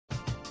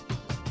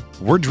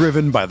We're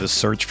driven by the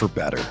search for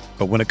better.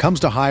 But when it comes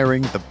to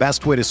hiring, the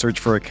best way to search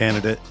for a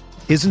candidate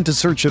isn't to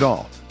search at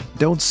all.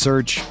 Don't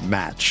search,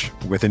 match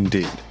with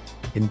Indeed.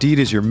 Indeed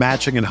is your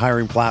matching and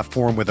hiring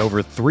platform with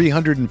over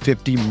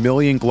 350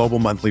 million global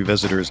monthly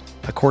visitors,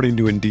 according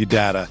to Indeed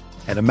data,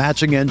 and a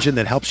matching engine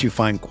that helps you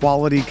find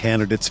quality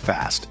candidates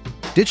fast.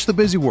 Ditch the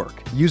busy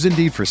work. Use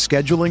Indeed for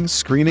scheduling,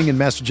 screening, and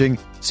messaging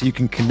so you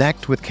can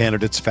connect with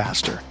candidates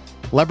faster.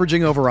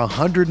 Leveraging over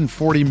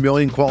 140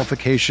 million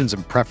qualifications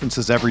and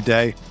preferences every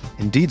day,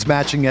 Indeed's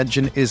matching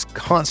engine is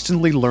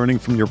constantly learning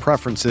from your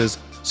preferences,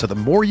 so the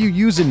more you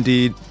use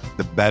Indeed,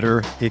 the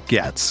better it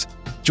gets.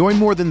 Join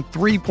more than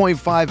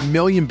 3.5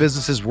 million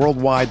businesses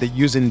worldwide that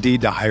use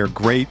Indeed to hire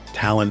great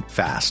talent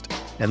fast.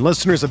 And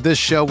listeners of this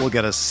show will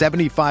get a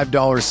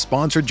 $75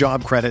 sponsored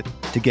job credit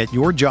to get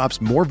your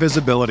jobs more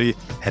visibility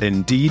at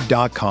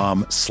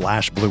Indeed.com/Blue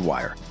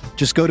Wire.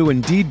 Just go to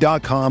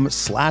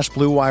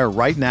Indeed.com/Blue Wire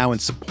right now and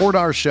support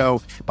our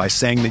show by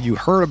saying that you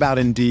heard about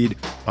Indeed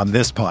on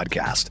this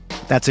podcast.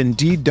 That's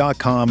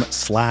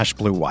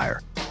Indeed.com/Blue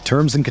Wire.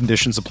 Terms and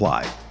conditions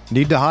apply.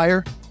 Need to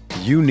hire?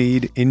 You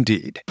need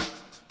Indeed.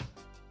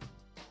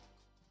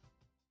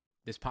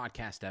 This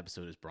podcast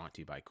episode is brought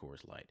to you by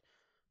Coors Light.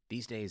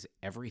 These days,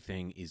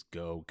 everything is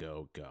go,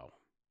 go, go.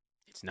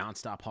 It's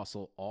nonstop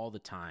hustle all the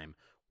time.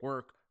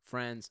 Work,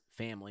 friends,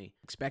 family,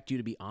 expect you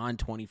to be on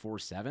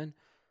 24/7.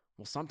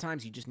 Well,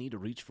 sometimes you just need to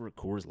reach for a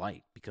Coors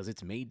Light because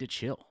it's made to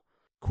chill.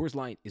 Coors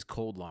Light is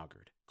cold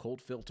lagered,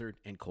 cold filtered,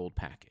 and cold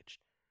packaged.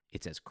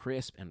 It's as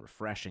crisp and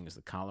refreshing as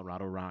the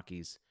Colorado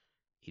Rockies.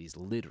 It is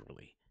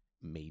literally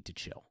made to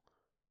chill.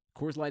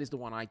 Coors Light is the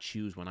one I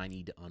choose when I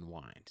need to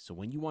unwind. So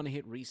when you want to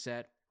hit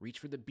reset, reach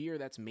for the beer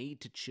that's made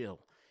to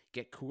chill.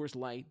 Get Coors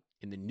Light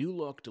in the new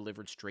look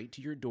delivered straight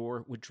to your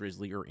door with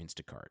Drizzly or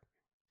Instacart.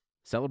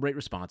 Celebrate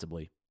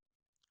responsibly.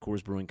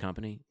 Coors Brewing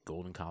Company,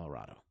 Golden,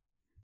 Colorado.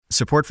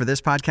 Support for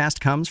this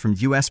podcast comes from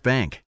U.S.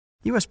 Bank.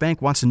 U.S.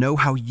 Bank wants to know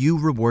how you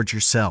reward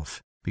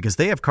yourself because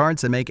they have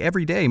cards that make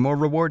every day more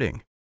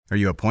rewarding. Are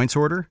you a points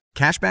hoarder,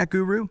 cashback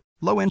guru,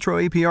 low intro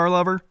APR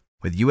lover?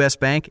 With U.S.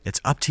 Bank, it's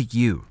up to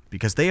you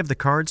because they have the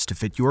cards to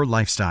fit your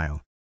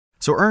lifestyle.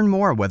 So earn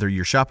more whether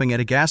you're shopping at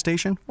a gas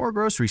station or a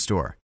grocery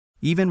store,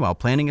 even while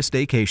planning a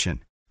staycation.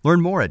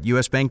 Learn more at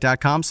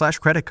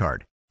usbank.com/credit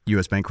card.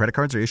 U.S. Bank credit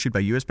cards are issued by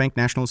U.S. Bank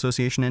National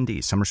Association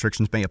ND. Some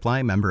restrictions may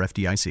apply. Member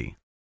FDIC.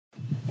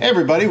 Hey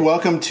everybody,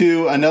 welcome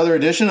to another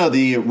edition of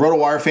the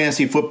RotoWire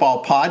Fantasy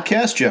Football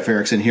Podcast. Jeff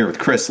Erickson here with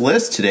Chris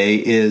List. Today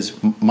is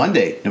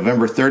Monday,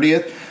 November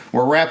 30th.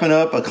 We're wrapping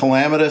up a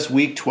calamitous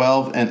Week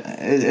 12, and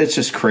it's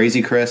just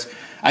crazy, Chris.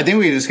 I think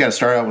we just got to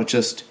start out with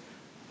just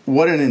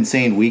what an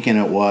insane weekend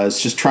it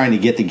was, just trying to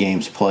get the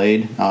games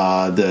played.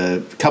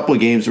 The couple of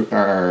games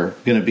are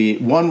going to be,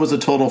 one was a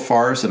total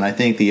farce, and I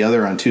think the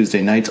other on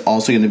Tuesday night's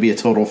also going to be a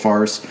total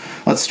farce.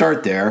 Let's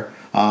start there.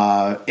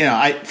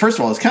 First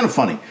of all, it's kind of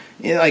funny.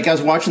 Like I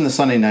was watching the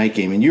Sunday night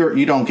game, and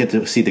you don't get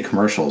to see the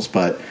commercials,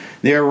 but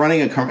they were running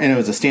and it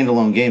was a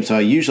standalone game, so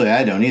I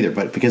don't either,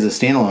 but because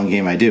it's a standalone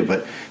game, I do.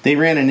 But they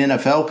ran an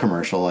NFL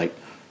commercial, like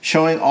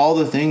showing all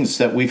the things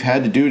that we've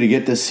had to do to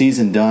get this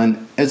season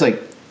done. It's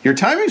like, your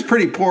timing's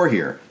pretty poor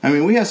here. I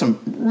mean, we have some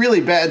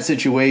really bad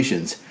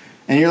situations,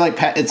 and you're like,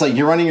 it's like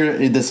you're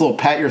running this little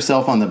pat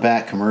yourself on the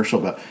back commercial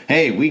about,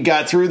 hey, we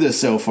got through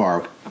this so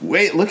far.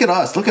 Wait, look at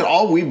us. Look at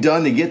all we've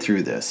done to get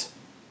through this.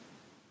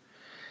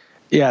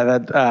 Yeah,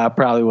 that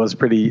probably was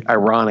pretty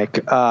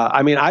ironic.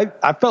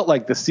 I felt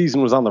like the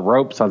season was on the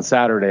ropes on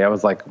Saturday. I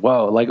was like,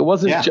 whoa, like it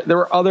wasn't. Yeah. There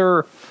were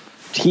other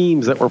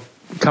teams that were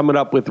coming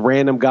up with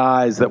random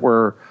guys that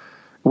were.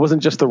 It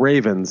wasn't just the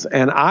Ravens,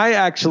 and I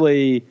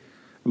actually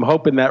am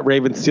hoping that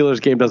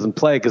Ravens-Steelers game doesn't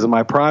play because in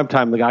my prime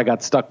time the guy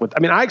got stuck with. I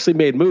mean, I actually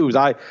made moves.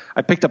 I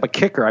picked up a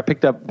kicker. I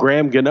picked up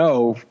Graham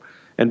Gano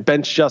and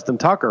benched Justin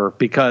Tucker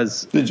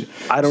because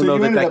I don't know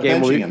that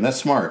game will. Him. That's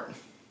smart.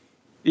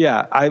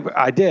 Yeah,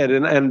 I did,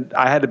 and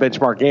I had to bench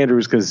Mark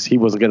Andrews because he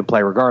wasn't going to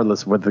play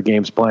regardless of what the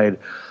games played.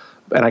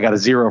 And I got a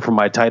 0 from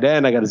my tight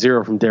end. I got a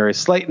 0 from Darius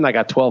Slayton. I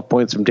got 12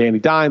 points from Danny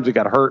Dimes, who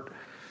got hurt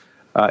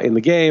in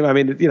the game. I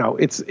mean,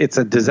 it's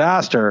a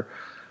disaster.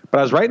 But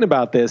I was writing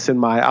about this in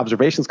my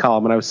observations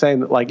column, and I was saying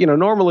that,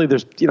 normally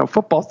there's,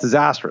 football's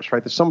disastrous,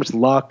 right? There's so much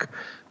luck,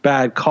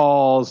 bad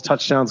calls,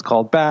 touchdowns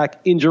called back,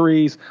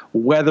 injuries,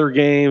 weather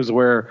games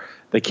where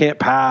they can't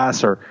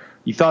pass, or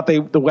you thought the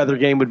weather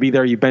game would be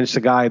there. You bench the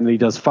guy and then he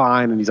does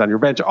fine and he's on your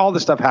bench. All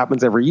this stuff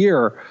happens every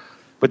year.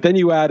 But then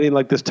you add in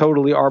this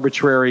totally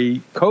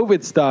arbitrary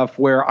COVID stuff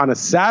where on a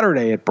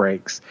Saturday it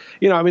breaks.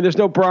 There's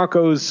no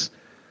Broncos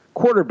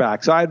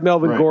quarterback. So I had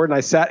Melvin Gordon. I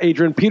sat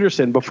Adrian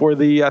Peterson before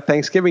the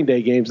Thanksgiving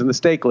Day games in the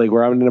Stake League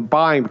where I ended up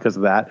buying because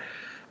of that.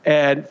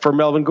 And for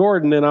Melvin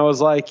Gordon, and I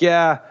was like,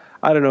 yeah,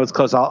 I don't know. It's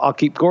close. I'll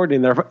keep Gordon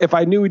in there. If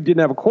I knew we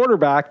didn't have a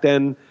quarterback,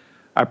 then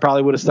I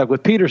probably would have stuck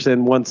with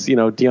Peterson once,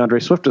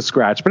 DeAndre Swift was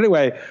scratched. But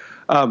anyway,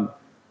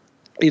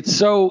 it's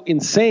so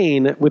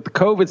insane with the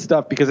COVID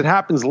stuff because it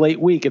happens late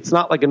week. It's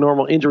not like a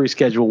normal injury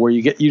schedule where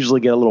you usually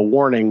get a little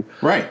warning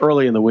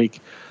early in the week.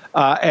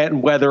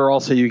 And weather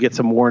also, you get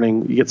some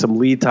warning, you get some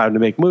lead time to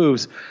make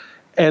moves.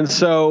 And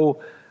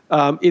so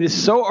It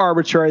is so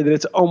arbitrary that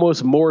it's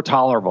almost more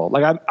tolerable.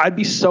 Like I'd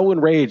be so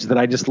enraged that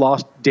I just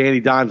lost Danny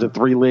Dimes in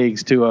 3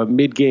 leagues to a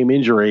mid-game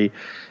injury,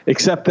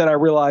 except that I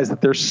realized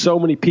that there's so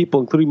many people,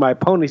 including my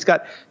opponent. He's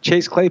got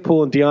Chase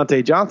Claypool and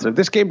Deontay Johnson. If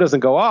this game doesn't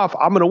go off,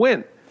 I'm going to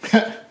win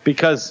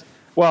because,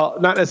 well,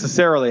 not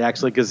necessarily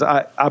actually, because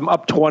I'm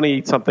up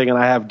 20-something and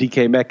I have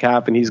DK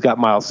Metcalf and he's got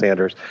Miles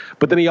Sanders.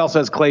 But then he also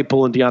has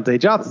Claypool and Deontay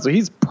Johnson. So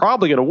he's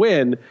probably going to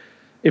win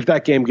if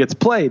that game gets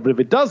played. But if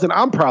it doesn't,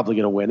 I'm probably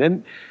going to win.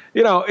 And,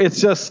 it's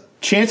just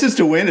chances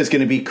to win is going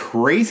to be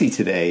crazy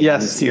today.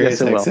 Yes, yes,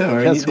 it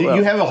will.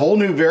 You have a whole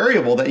new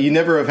variable that you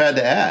never have had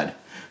to add.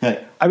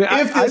 I mean,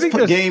 if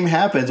this game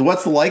happens,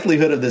 what's the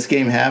likelihood of this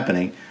game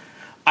happening?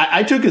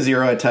 I took a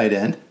 0 at tight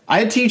end. I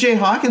had TJ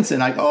Hawkinson.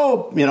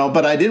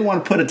 But I didn't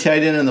want to put a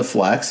tight end in the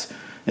flex.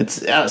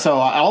 So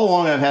all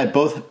along I've had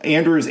both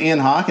Andrews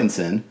and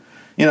Hawkinson.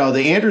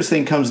 The Andrews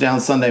thing comes down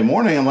Sunday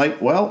morning. I'm like,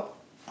 well,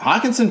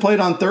 Hawkinson played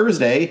on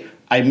Thursday.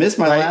 I missed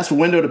my last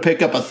window to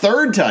pick up a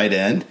third tight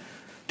end.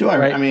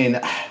 I mean,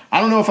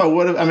 I don't know if I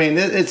would have. I mean,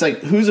 it's like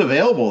who's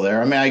available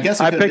there. I mean, I guess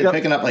I could have been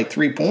picking up like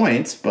 3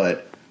 points,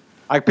 but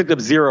I picked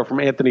up 0 from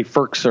Anthony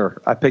Ferkser.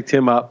 I picked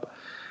him up.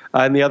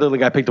 In the other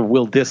league, I picked up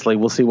Will Dissly.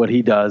 We'll see what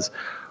he does.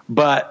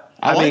 But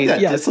I like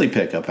that Dissly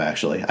pickup,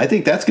 actually. I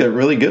think that's a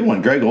really good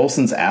one. Greg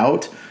Olson's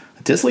out.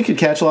 Dissly could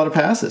catch a lot of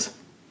passes.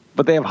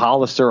 But they have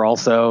Hollister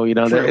also.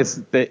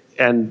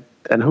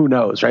 And who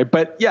knows, right?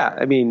 But, yeah,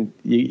 I mean,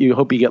 you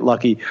hope you get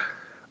lucky.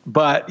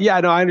 But, yeah,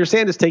 no, I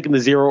understand it's taking the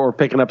 0 or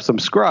picking up some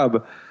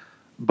scrub.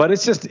 But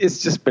it's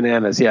just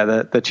bananas. Yeah,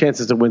 the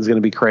chances to win is going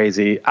to be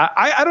crazy.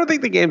 I don't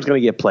think the game's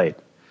going to get played.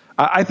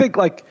 I think,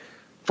 like,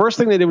 first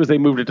thing they did was they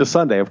moved it to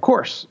Sunday. Of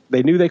course,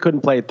 they knew they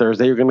couldn't play it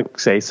Thursday. You're going to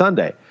say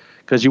Sunday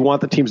because you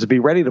want the teams to be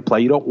ready to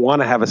play. You don't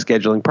want to have a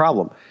scheduling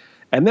problem.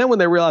 And then when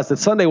they realized that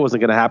Sunday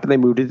wasn't going to happen, they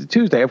moved it to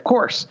Tuesday. Of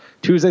course,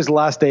 Tuesday's the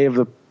last day of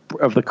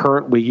the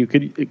current week you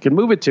can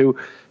move it to,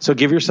 so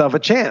give yourself a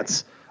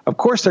chance. Of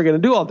course they're going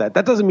to do all that.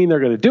 That doesn't mean they're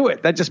going to do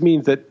it. That just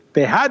means that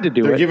they had to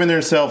do it. They're giving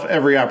themselves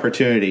every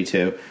opportunity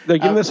to. They're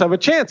giving themselves a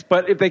chance.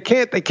 But if they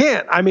can't, they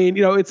can't. I mean,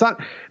 it's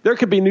not – there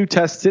could be new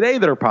tests today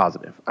that are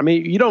positive. I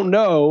mean, you don't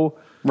know.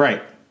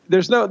 Right.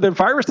 The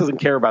virus doesn't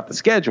care about the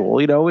schedule.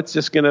 It's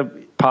just going to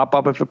pop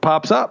up if it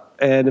pops up.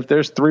 And if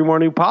there's 3 more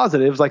new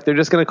positives, like they're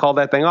just going to call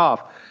that thing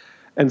off.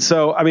 And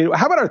so, I mean,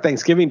 how about our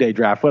Thanksgiving Day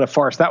draft? What a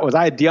farce that was.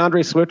 I had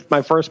DeAndre Swift with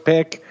my first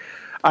pick.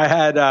 I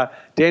had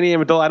Danny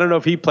Amendola. I don't know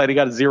if he played. He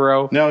got a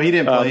 0. No, he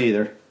didn't play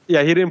either.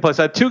 Yeah, he didn't play.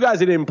 So I had 2 guys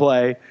who didn't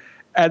play.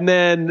 And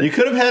then you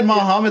could have had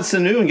Mohamed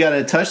Sanu and got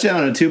a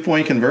touchdown and a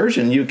 2-point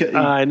conversion.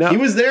 I know. He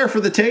was there for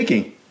the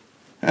taking.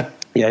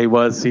 Yeah, he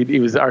was. He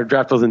was. Our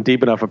draft wasn't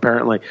deep enough,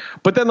 apparently.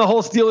 But then the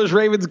whole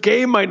Steelers-Ravens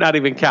game might not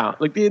even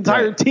count. Like the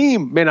entire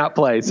team may not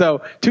play. So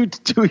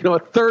a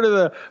third of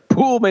the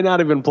pool may not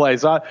even play.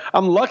 So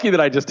I'm lucky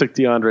that I just took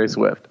DeAndre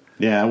Swift.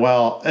 Yeah,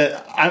 well,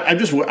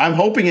 I'm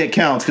hoping it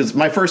counts because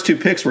my first 2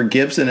 picks were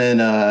Gibson and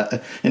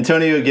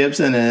Antonio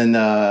Gibson and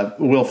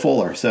Will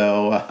Fuller.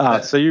 So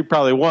so you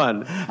probably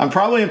won. I'm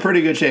probably in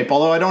pretty good shape.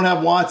 Although I don't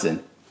have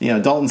Watson.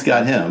 Dalton's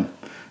got him.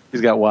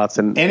 He's got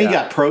Watson. And he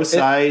got Pro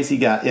Size. He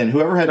got, and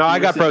whoever had. No,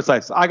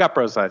 Peterson. I got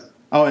Pro Size.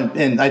 Oh,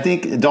 and I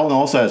think Dalton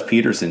also has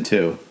Peterson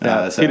too.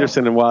 Yeah,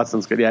 Peterson and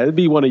Watson's good. Yeah, it'd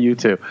be one of you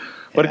two.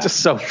 But it's just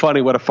so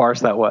funny what a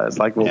farce that was.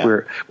 Like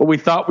what we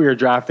thought we were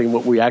drafting,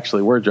 what we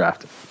actually were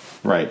drafting.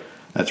 Right.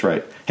 That's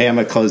right. Hey, I'm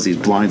going to close these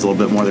blinds a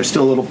little bit more. They're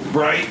still a little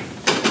bright.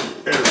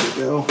 There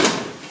we go.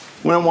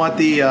 We don't want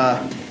the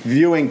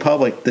viewing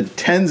public, the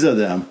tens of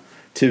them,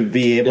 to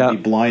be able to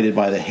be blinded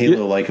by the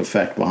halo-like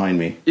effect behind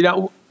me. You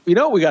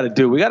know what we got to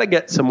do? We got to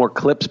get some more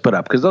clips put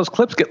up because those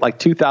clips get like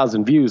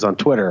 2,000 views on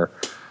Twitter,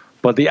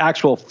 but the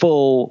actual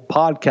full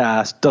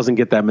podcast doesn't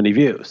get that many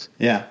views.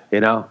 Yeah.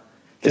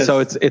 So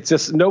it's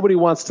just nobody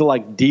wants to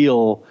like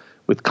deal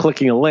with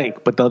clicking a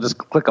link, but they'll just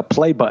click a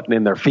play button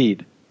in their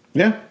feed.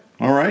 Yeah.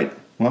 All right.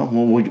 Well,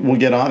 we'll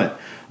get on it.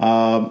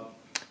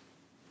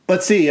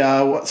 Let's see.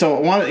 But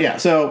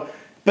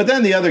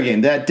then the other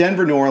game, that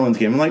Denver New Orleans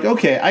game, I'm like,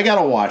 okay, I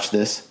got to watch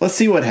this. Let's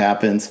see what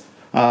happens.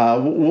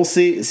 We'll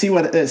see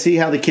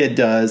how the kid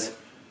does.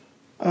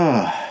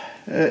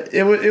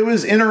 It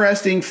was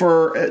interesting.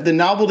 For the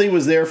novelty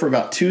was there for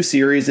about 2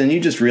 series, and you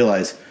just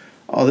realize,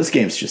 oh, this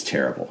game's just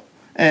terrible.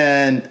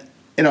 And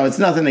it's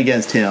nothing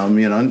against him.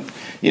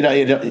 He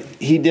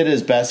did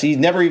his best. He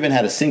never even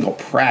had a single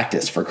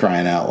practice, for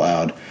crying out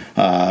loud.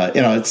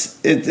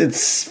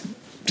 It's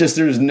just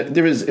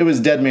it was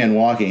dead man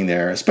walking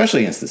there,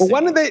 especially against the. Well,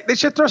 why don't they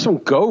should throw some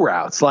go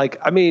routes? Like,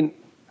 I mean,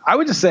 I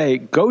would just say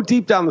go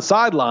deep down the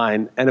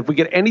sideline, and if we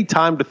get any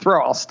time to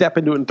throw, I'll step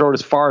into it and throw it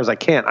as far as I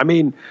can. I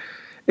mean,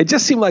 it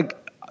just seemed like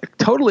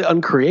totally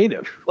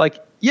uncreative.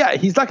 Like, yeah,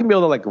 he's not going to be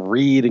able to like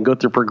read and go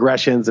through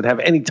progressions and have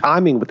any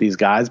timing with these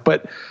guys.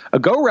 But a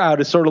go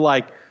route is sort of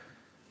like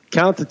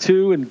count to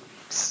 2 and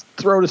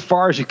throw it as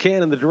far as you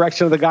can in the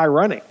direction of the guy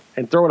running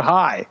and throw it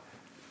high.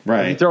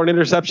 Right. If you throw an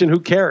interception, who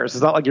cares?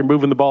 It's not like you're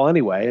moving the ball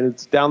anyway, and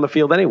it's down the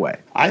field anyway.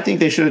 I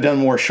think they should have done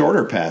more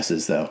shorter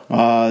passes, though.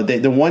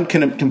 The one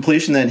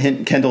completion that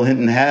Kendall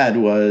Hinton had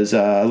was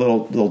a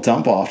little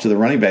dump off to the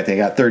running back. They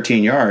got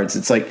 13 yards.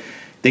 It's like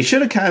they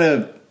should have kind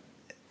of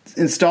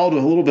installed a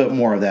little bit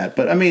more of that.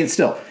 But, I mean,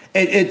 still,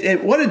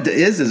 what it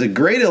is a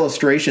great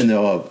illustration,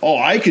 though, of,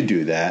 I could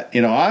do that.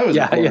 I was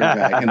a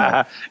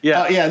quarterback.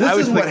 This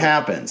is what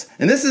happens.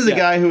 And this is a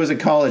guy who was a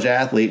college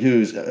athlete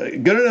who's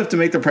good enough to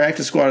make the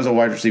practice squad as a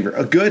wide receiver,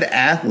 a good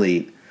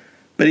athlete,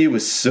 but he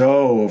was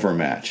so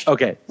overmatched.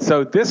 Okay,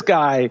 so this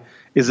guy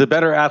is a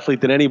better athlete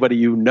than anybody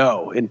you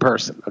know in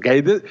person. Okay,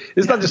 this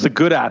is not just a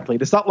good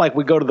athlete. It's not like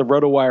we go to the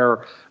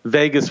RotoWire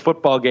Vegas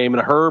football game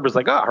and Herb is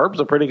like, Herb's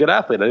a pretty good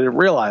athlete. I didn't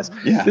realize.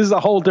 Yeah. This is a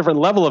whole different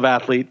level of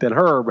athlete than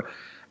Herb.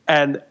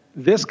 And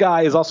this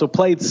guy has also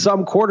played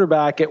some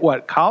quarterback at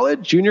what,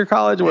 college, junior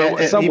college,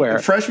 somewhere.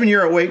 Freshman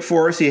year at Wake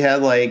Forest, he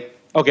had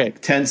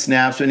 10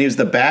 snaps, and he was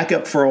the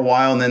backup for a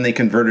while, and then they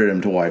converted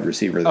him to wide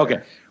receiver there.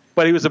 Okay,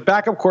 but he was a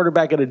backup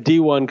quarterback at a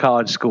D1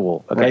 college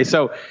school. Okay, right.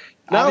 So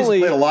not only only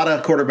played a lot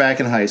of quarterback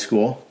in high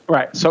school.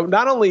 Right. So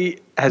not only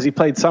has he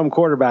played some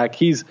quarterback,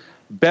 he's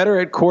better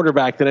at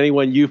quarterback than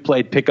anyone you've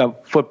played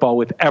pickup football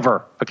with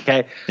ever.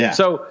 Okay. Yeah.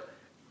 So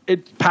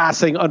it's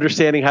passing,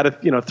 understanding how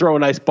to, throw a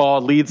nice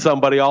ball, lead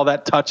somebody, all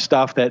that touch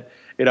stuff that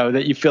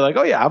you feel like,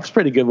 I was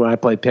pretty good when I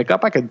played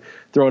pickup. I could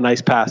throw a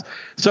nice pass.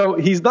 So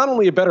he's not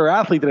only a better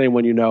athlete than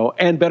anyone you know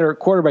and better at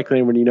quarterback than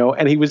anyone you know.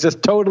 And he was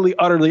just totally,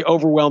 utterly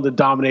overwhelmed and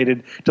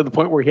dominated to the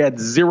point where he had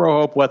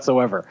zero hope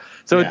whatsoever.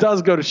 So It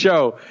does go to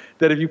show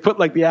that if you put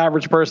the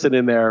average person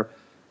in there,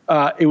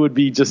 it would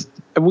be just,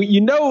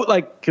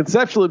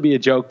 conceptually it'd be a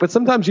joke, but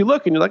sometimes you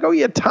look and you're like, he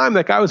had time.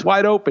 That guy was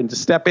wide open.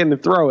 Just step in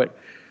and throw it.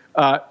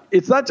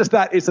 It's not just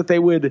that. It's that they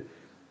would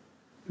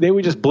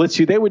just blitz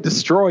you. They would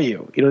destroy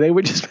you. They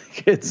would just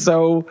make it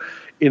so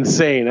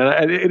insane.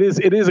 And it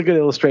is a good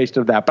illustration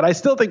of that. But I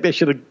still think they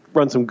should have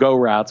run some go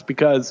routes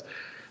because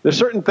there's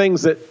certain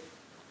things that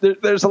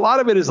there's a lot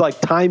of it is like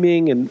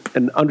timing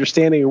and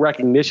understanding and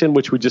recognition,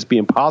 which would just be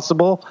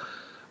impossible.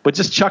 But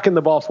just chucking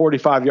the ball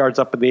 45 yards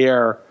up in the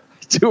air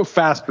to a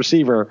fast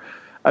receiver,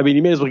 I mean,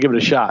 you may as well give it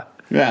a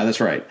shot. Yeah,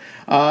 that's right.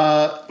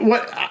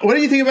 What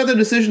do you think about the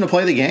decision to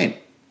play the game?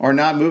 Or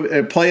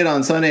not play it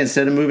on Sunday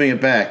instead of moving it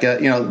back.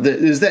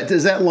 Is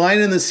that line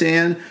in the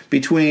sand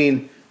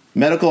between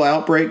medical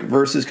outbreak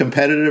versus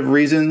competitive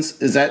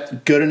reasons? Is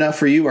that good enough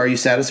for you? Are you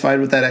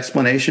satisfied with that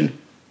explanation?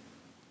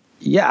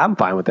 Yeah, I'm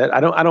fine with that. I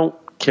don't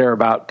care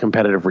about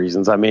competitive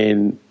reasons. I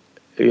mean,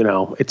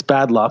 it's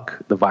bad luck,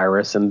 the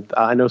virus, and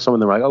I know some of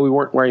them are like, we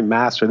weren't wearing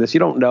masks or this. You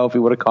don't know if we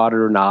would have caught it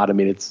or not. I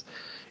mean, it's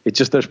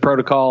just there's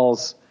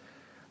protocols.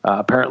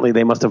 Apparently,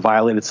 they must have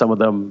violated some of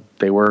them.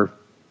 They were,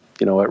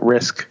 at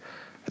risk.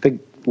 I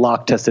think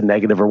Locke tested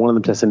negative, or one of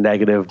them tested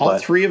negative. All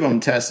three of them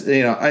tested.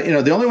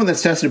 The only one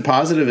that's tested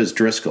positive is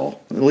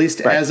Driscoll, at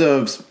least as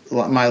of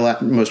my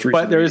most recent.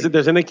 But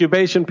there's an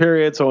incubation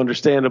period, so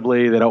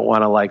understandably they don't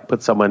want to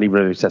put someone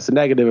even if they tested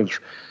negative.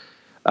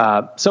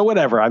 So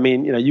whatever. I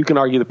mean, you can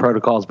argue the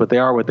protocols, but they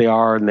are what they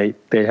are, and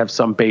they have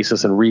some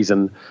basis and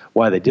reason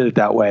why they did it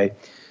that way.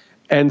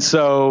 And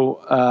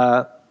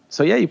so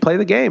yeah, you play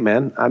the game,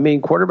 man. I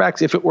mean,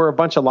 quarterbacks. If it were a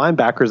bunch of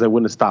linebackers, they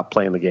wouldn't have stopped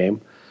playing the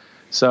game.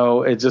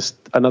 So it's just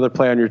another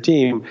player on your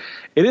team.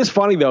 It is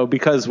funny, though,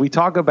 because we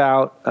talk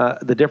about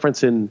the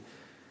difference in,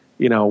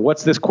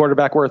 what's this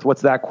quarterback worth?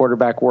 What's that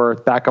quarterback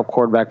worth? Backup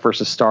quarterback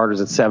versus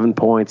starters at 7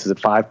 points. Is it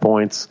 5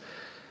 points?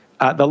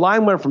 The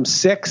line went from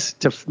 6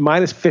 to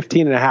minus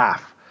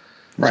 15.5.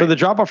 Right. So the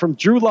drop off from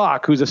Drew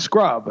Lock, who's a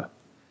scrub,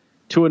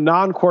 to a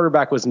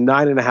non-quarterback was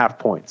 9.5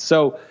 points.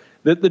 So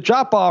the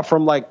drop off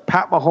from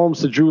Pat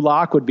Mahomes to Drew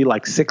Lock would be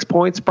 6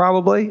 points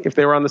probably if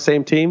they were on the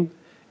same team.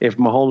 If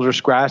Mahomes were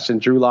scratched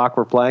and Drew Lock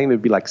were playing, it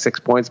would be 6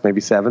 points,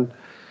 maybe 7.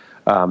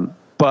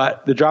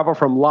 But the drop off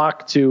from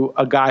Lock to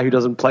a guy who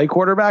doesn't play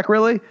quarterback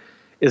really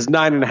is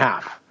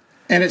 9.5.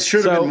 And it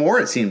should have been more,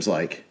 it seems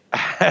like.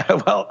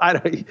 Well, I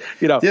don't,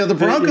 the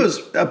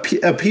Broncos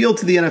appealed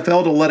to the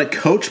NFL to let a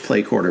coach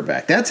play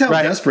quarterback. That's how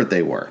desperate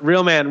they were.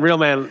 Real man.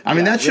 I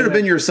mean, that should have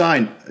been your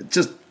sign.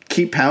 Just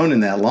keep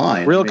pounding that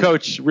line. Real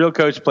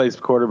coach plays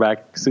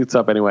quarterback, suits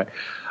up ananyway.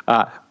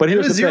 But it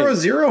was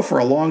 0-0 for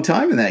a long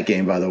time in that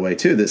game, by the way,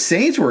 too. The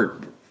Saints were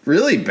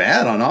really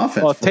bad on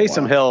offense. Well,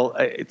 Taysom Hill,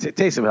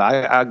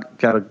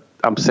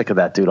 I'm sick of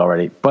that dude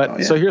already.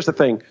 But So here's the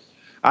thing.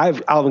 I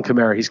have Alvin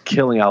Kamara. He's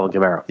killing Alvin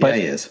Kamara. But,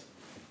 he is.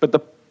 But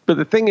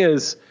the thing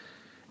is,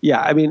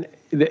 I mean,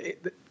 the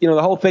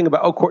whole thing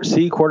about,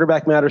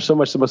 quarterback matters so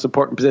much, the most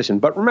important position.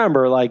 But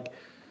remember,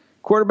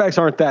 quarterbacks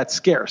aren't that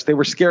scarce. They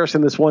were scarce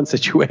in this one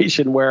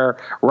situation where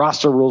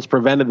roster rules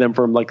prevented them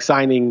from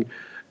signing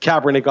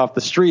Kaepernick off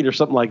the street or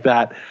something like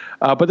that.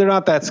 But they're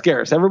not that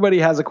scarce. Everybody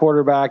has a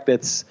quarterback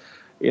that's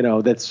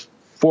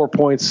 4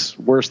 points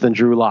worse than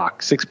Drew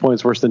Lock, 6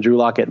 points worse than Drew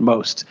Lock at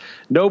most.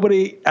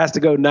 Nobody has to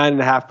go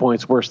 9.5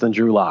 points worse than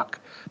Drew Lock.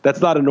 That's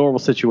not a normal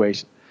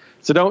situation.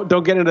 So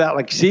don't get into that.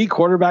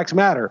 Quarterbacks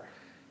matter.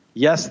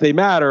 Yes, they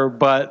matter,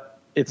 but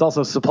it's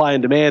also a supply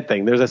and demand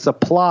thing. There's a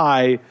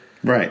supply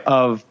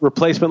of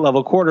replacement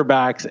level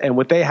quarterbacks, and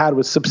what they had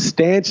was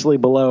substantially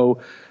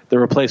below the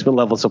replacement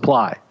level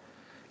supply.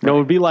 You know, it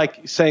would be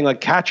like saying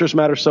like catchers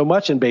matter so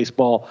much in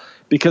baseball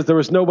because there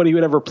was nobody who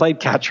had ever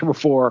played catcher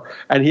before,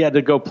 and he had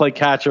to go play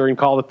catcher and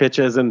call the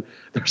pitches, and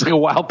there's like a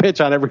wild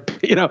pitch on every,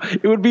 you know,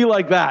 it would be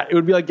like that. It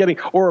would be like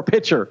or a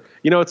pitcher.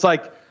 You know, it's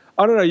like,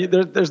 I don't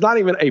know, there's not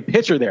even a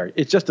pitcher there.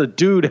 It's just a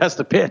dude has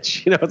to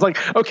pitch. You know, it's like,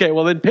 okay,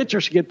 well then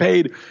pitchers should get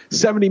paid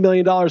 $70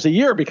 million a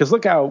year because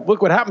look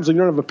what happens when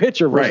you don't have a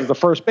pitcher versus the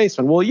first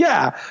baseman. Well,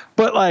 yeah,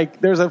 but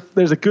like there's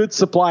a good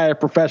supply of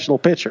professional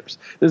pitchers.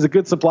 There's a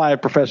good supply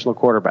of professional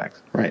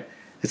quarterbacks. Right.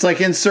 It's like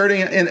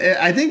inserting, and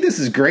I think this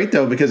is great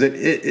though because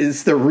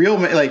it's the real,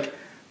 like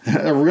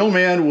a real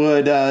man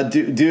would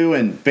do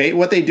in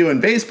what they do in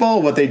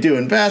baseball, what they do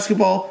in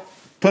basketball.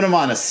 Put them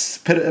on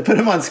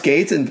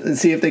skates and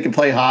see if they can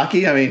play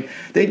hockey. I mean,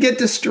 they'd get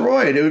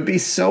destroyed. It would be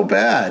so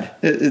bad.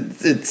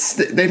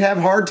 They'd have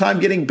a hard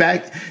time getting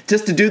back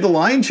just to do the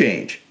line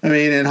change. I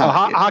mean, in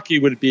hockey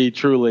would be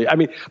truly. I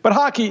mean, but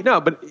hockey, no.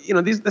 But you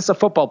know, this is a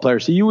football player,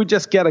 so you would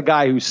just get a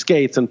guy who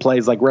skates and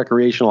plays like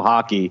recreational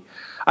hockey.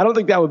 I don't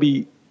think that would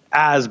be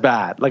as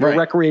bad. Like a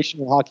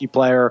recreational hockey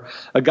player,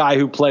 a guy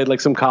who played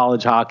like some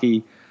college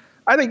hockey.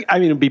 I mean,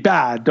 it'd be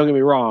bad. Don't get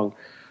me wrong.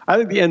 I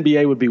think the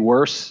NBA would be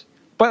worse.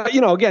 But,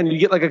 you know, again, you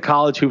get like a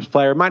college hoops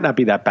player. It might not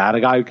be that bad.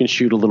 A guy who can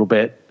shoot a little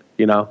bit,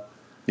 you know.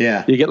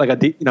 Yeah. You get like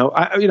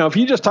if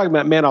you just talking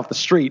about man off the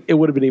street, it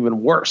would have been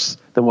even worse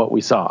than what we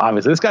saw.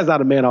 Obviously, this guy's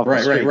not a man off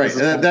the street. Right.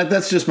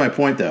 That's just my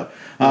point, though.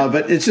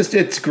 But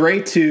it's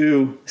great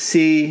to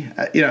see,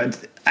 you know,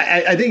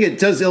 I think it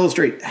does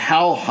illustrate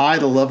how high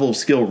the level of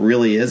skill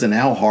really is and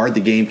how hard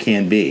the game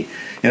can be,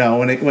 you know,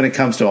 when it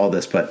comes to all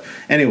this. But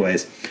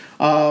anyways,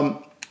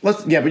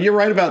 but you're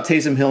right about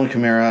Taysom Hill and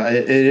Kamara.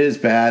 It is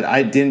bad.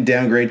 I didn't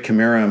downgrade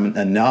Kamara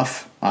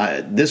enough.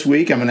 This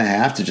week I'm going to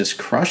have to just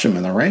crush him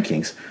in the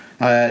rankings.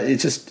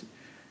 It's just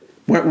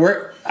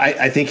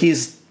I think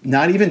he's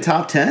not even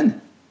top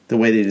 10 the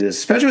way they did this,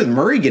 especially with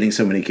Murray getting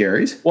so many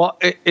carries. Well,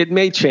 it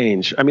may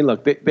change. I mean,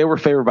 look, they were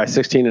favored by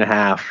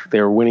 16.5. They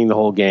were winning the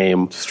whole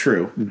game. It's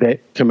true.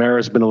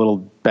 Kamara's been a little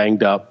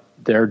banged up.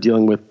 They're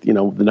dealing with, you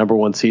know, the number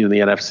one seed in the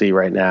NFC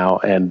right now,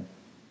 and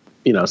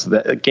you know, so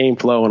the game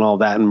flow and all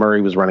that, and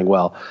Murray was running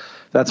well.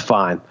 That's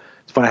fine.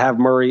 It's fine. I have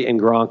Murray and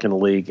Gronk in the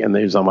league, and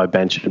he was on my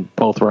bench, and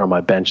both were on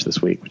my bench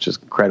this week, which is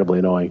incredibly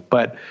annoying.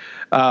 But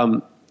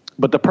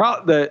the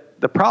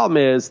problem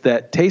is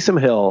that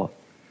Taysom Hill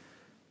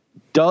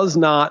does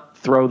not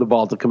throw the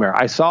ball to Kamara.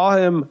 I saw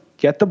him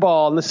get the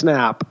ball in the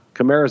snap.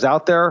 Kamara's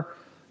out there,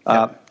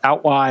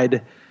 out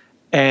wide,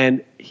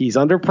 and he's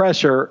under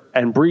pressure,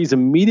 and Breeze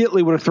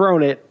immediately would have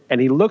thrown it, and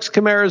he looks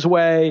Kamara's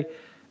way,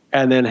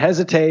 and then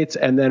hesitates,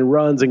 and then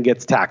runs and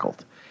gets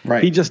tackled.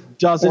 Right. He just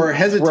doesn't or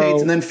hesitates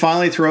and then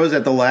finally throws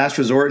at the last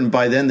resort, and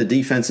by then the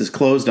defense is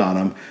closed on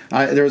him.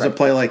 There was a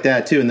play like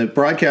that too, and the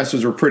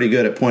broadcasters were pretty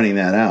good at pointing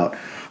that out.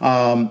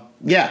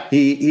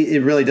 He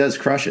really does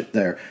crush it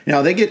there. You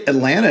know, they get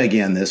Atlanta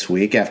again this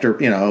week after,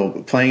 you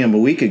know, playing them a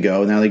week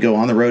ago. Now they go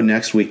on the road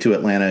next week to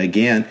Atlanta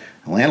again.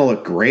 Atlanta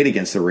looked great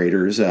against the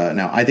Raiders.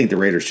 Now, I think the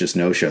Raiders just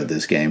no-showed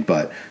this game,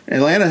 but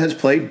Atlanta has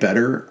played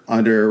better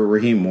under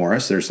Raheem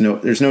Morris. There's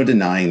no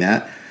denying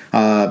that.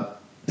 I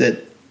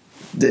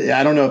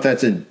don't know if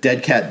that's a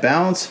dead cat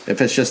bounce, if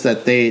it's just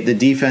that the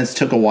defense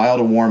took a while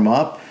to warm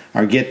up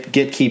or get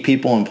key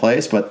people in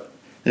place, but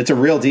it's a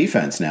real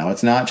defense now.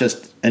 It's not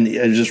just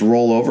just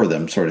roll over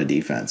them sort of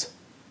defense.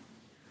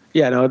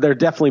 Yeah, no, they're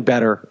definitely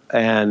better,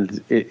 and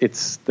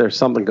there's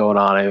something going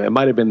on. It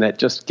might have been that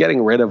just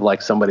getting rid of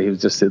like somebody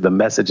who's just the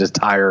message is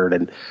tired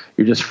and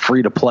you're just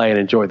free to play and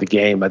enjoy the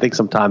game. I think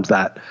sometimes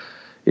that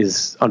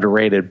is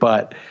underrated,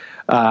 but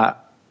I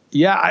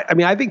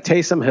think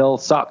Taysom Hill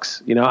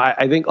sucks. You know,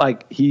 I think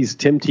like he's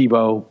Tim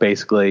Tebow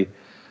basically,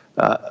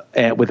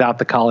 and without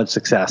the college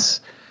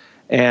success,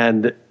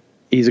 and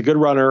he's a good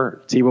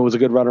runner. Tebow was a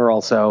good runner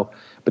also.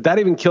 But that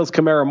even kills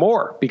Kamara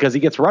more because he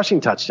gets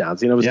rushing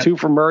touchdowns. You know, it was 2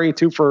 for Murray,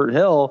 2 for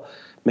Hill.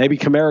 Maybe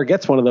Kamara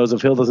gets one of those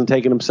if Hill doesn't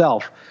take it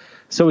himself.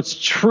 So it's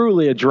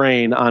truly a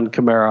drain on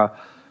Kamara.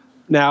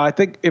 Now, I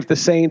think if the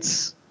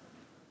Saints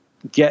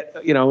get,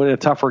 you know, in a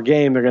tougher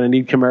game, they're going to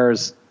need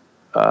Kamara's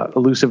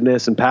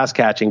elusiveness and pass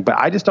catching. But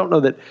I just don't know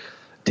that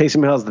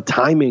Taysom Hill has the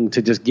timing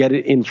to just get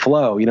it in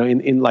flow, you know,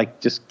 in like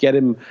just get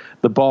him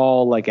the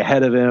ball like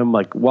ahead of him,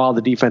 like while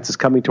the defense is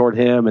coming toward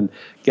him and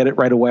get it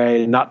right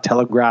away and not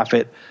telegraph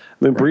it.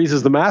 I mean, Breeze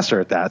is the master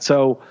at that.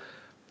 So,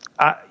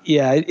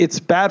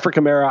 it's bad for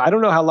Kamara. I don't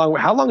know how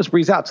long is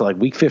Breeze out? So like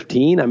week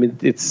 15? I mean,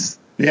 it's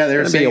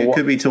they're saying it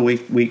could be till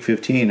week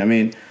 15. I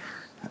mean,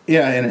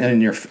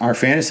 and in our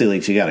fantasy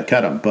leagues, you got to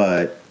cut him,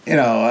 but you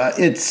know,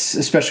 it's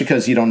especially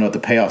because you don't know what the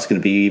payoff's going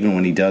to be even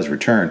when he does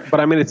return. But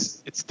I mean,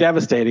 it's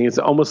devastating. It's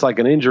almost like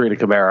an injury to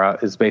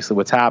Kamara is basically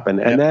what's happened.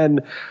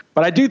 And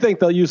but I do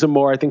think they'll use him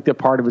more. I think that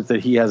part of it is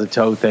that he has a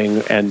toe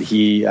thing, and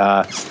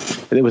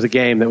it was a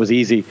game that was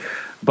easy,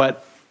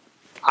 but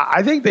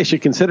I think they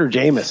should consider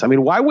Jameis. I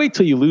mean, why wait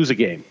till you lose a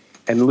game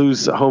and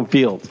lose home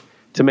field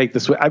to make the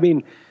switch? I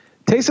mean,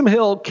 Taysom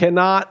Hill could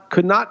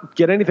not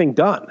get anything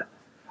done.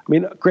 I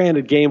mean,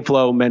 granted, game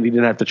flow meant he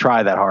didn't have to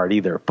try that hard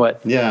either.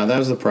 But yeah, that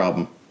was the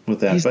problem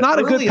with that. He's but not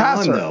a good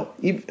passer.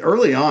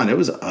 Early on, it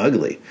was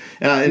ugly.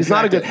 In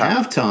fact, at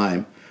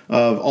halftime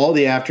of all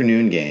the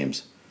afternoon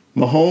games,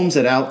 Mahomes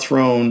had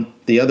outthrown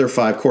the other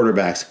 5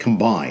 quarterbacks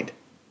combined.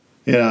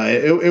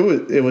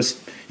 It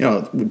was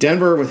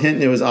Denver with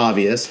Hinton, it was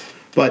obvious.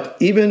 But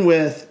even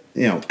with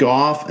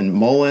Goff and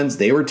Mullins,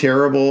 they were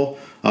terrible.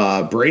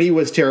 Brady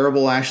was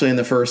terrible actually in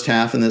the first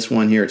half in this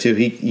one here too.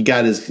 He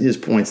got his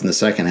points in the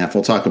second half.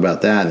 We'll talk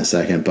about that in a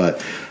second.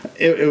 But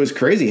it was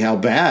crazy how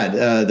bad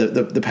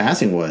the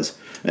passing was.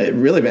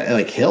 Really bad.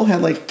 Like Hill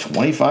had like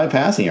 25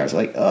 passing yards.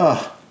 Like,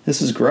 oh,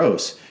 this is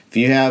gross.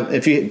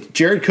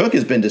 Jared Cook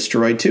has been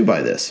destroyed too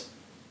by this.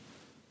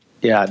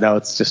 Yeah, no,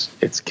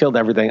 it's killed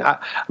everything. I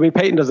mean,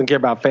 Peyton doesn't care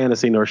about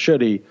fantasy, nor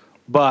should he.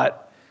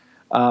 But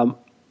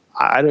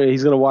I don't know.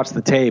 He's going to watch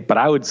the tape. But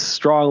I would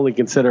strongly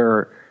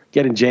consider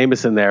getting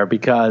Jameis in there,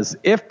 because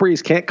if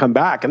Brees can't come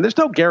back, and there's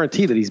no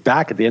guarantee that he's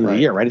back at the end of the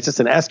year, right? It's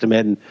just an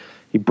estimate, and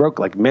he broke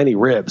like many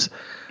ribs.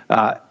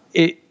 I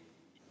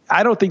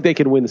don't think they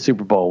can win the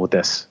Super Bowl with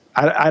this.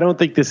 I don't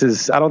think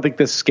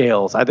this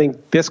scales. I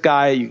think this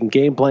guy you can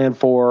game plan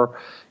for.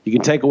 You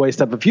can take away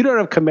stuff. If you don't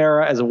have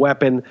Kamara as a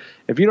weapon,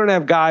 if you don't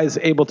have guys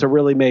able to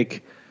really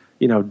make,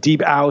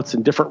 deep outs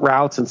and different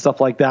routes and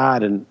stuff like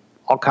that and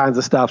all kinds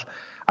of stuff,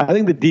 I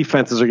think the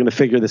defenses are going to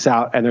figure this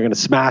out and they're going to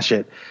smash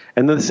it.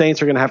 And then the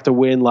Saints are going to have to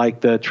win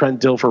like the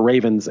Trent Dilfer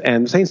Ravens.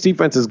 And the Saints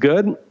defense is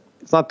good.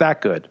 It's not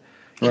that good.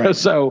 Right.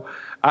 So,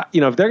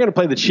 if they're going to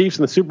play the Chiefs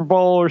in the Super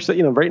Bowl or so,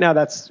 right now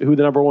that's who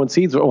the number 1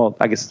 seeds. Well,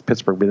 I guess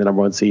Pittsburgh would be the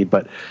number 1 seed,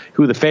 but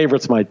who the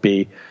favorites might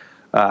be.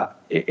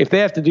 If they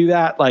have to do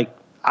that, like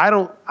I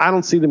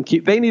don't see them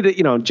keep. They need to.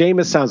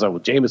 Jameis sounds like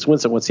Jameis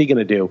Winston. What's he going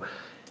to do?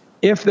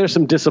 If there's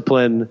some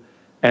discipline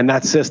and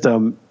that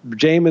system,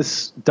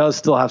 Jameis does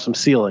still have some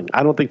ceiling.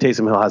 I don't think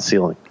Taysom Hill has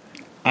ceiling.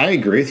 I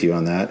agree with you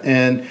on that,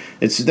 and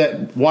it's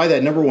why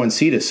that number 1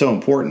 seed is so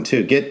important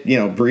too. Get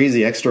Breeze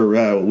the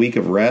extra week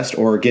of rest,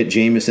 or get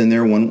Jameis in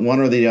there, one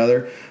or the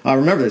other.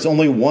 Remember, there's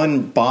only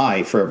one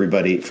bye for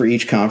everybody for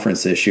each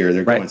conference this year.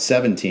 They're going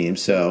 7 teams,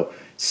 so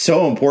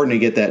important to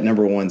get that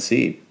number 1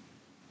 seed.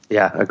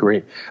 Yeah,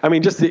 agree. I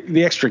mean, just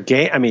the extra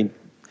game. I mean,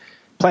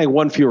 playing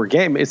one fewer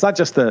game. It's not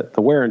just the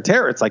wear and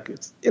tear. It's like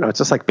it's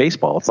just like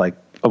baseball. It's like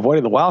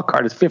avoiding the wild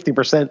card is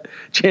 50%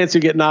 chance you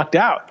get knocked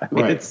out. I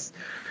mean, it's.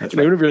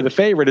 Even if you're the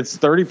favorite, it's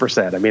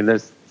 30%. I mean,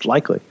 it's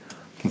likely.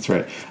 That's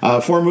right.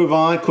 Before we move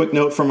on, quick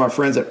note from our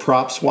friends at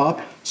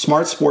PropSwap.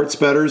 Smart sports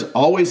bettors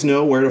always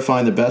know where to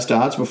find the best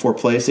odds before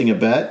placing a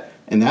bet,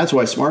 and that's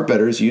why smart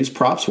bettors use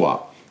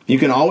PropSwap. You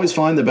can always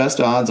find the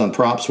best odds on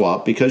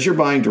PropSwap because you're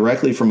buying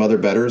directly from other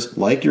bettors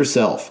like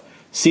yourself.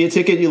 See a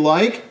ticket you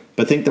like,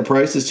 but think the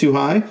price is too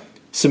high?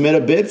 Submit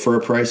a bid for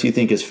a price you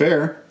think is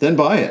fair, then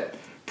buy it.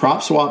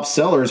 PropSwap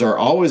sellers are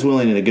always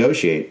willing to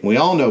negotiate. We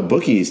all know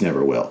bookies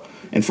never will.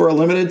 And for a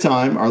limited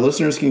time, our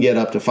listeners can get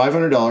up to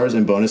 $500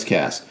 in bonus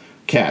cash.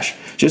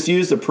 Just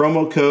use the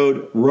promo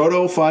code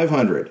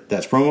ROTO500.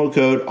 That's promo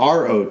code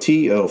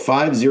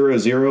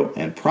ROTO500,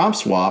 and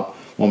PropSwap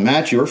will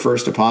match your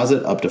first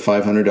deposit up to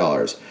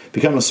 $500.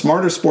 Become a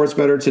smarter sports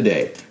bettor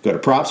today. Go to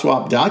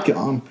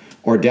PropSwap.com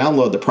or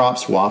download the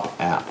PropSwap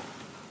app.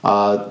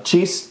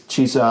 Chiefs,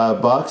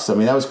 Bucks. I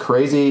mean, that was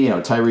crazy.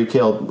 Tyreek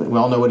Hill, we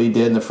all know what he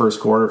did in the first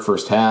quarter,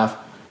 first half.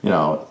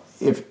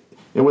 If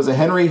it was a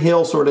Henry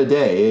Hill sort of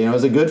day. It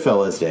was a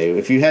Goodfellas day.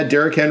 If you had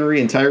Derrick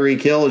Henry and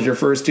Tyreek Hill as your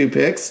first 2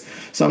 picks,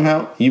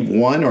 somehow you've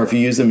won. Or if you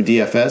use them in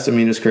DFS, I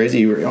mean, it's crazy.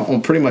 You were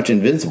pretty much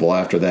invincible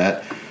after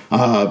that.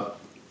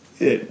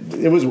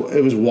 It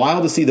was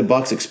wild to see the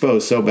Bucks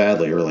exposed so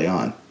badly early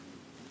on.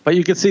 But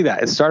you could see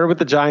that. It started with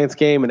the Giants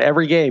game, and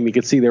every game you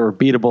could see they were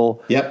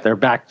beatable. Yep. They're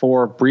back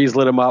 4. Breeze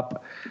lit them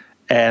up.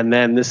 And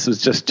then this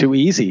was just too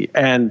easy.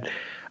 And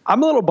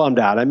I'm a little bummed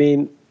out. I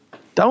mean,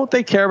 don't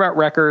they care about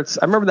records?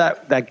 I remember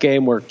that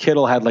game where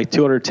Kittle had like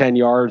 210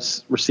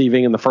 yards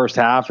receiving in the first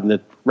half, and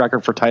the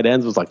record for tight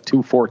ends was like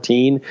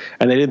 214,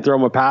 and they didn't throw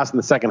him a pass in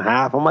the second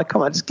half. I'm like,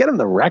 come on, just get him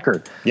the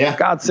record. Yeah. For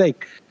God's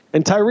sake.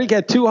 And Tyreek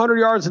had 200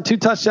 yards and 2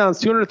 touchdowns,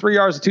 203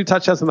 yards and 2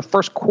 touchdowns in the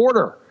first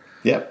quarter.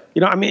 Yep.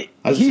 I mean,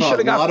 he should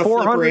have got 400 yards. A lot of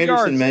Flipper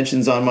Anderson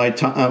mentions on my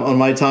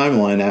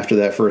timeline after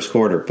that first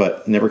quarter,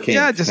 but never came.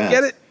 Yeah, just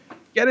get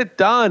it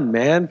done,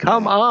 man.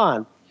 Come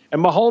on.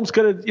 And Mahomes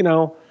could have,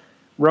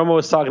 Romo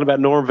was talking about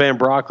Norm Van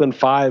Brocklin,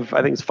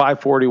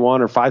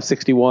 541 or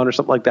 561 or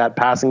something like that,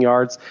 passing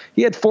yards.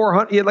 He had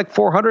 400. He had like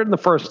 400 in the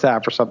first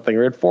half or something,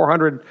 or had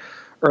 400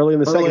 early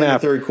in the second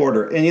half. The third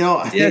quarter. And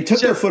they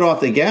took their foot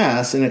off the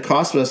gas, and it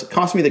cost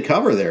me the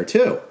cover there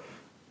too.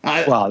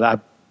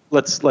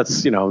 Let's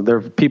there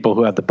are people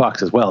who have the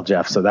Bucks as well,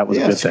 Jeff. So that was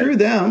a good thing. Screw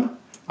them.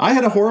 I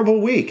had a horrible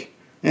week,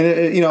 and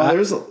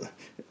there's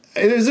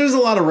a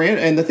lot of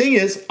random. And the thing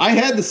is, I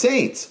had the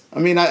Saints. I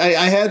mean, I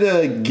had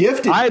a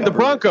gifted. I had the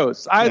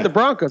Broncos. I was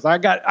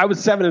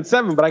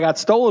 7-7, but I got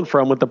stolen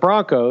from with the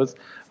Broncos.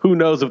 Who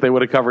knows if they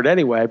would have covered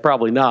anyway?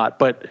 Probably not.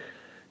 But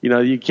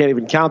you can't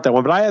even count that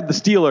one. But I had the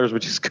Steelers,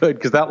 which is good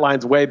because that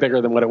line's way bigger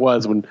than what it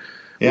was when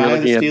Yeah, I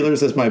had the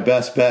Steelers as my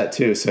best bet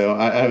too, so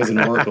I was an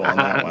oracle on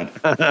that one.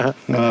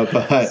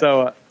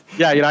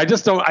 I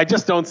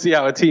just don't see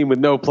how a team with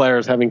no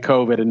players having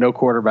COVID and no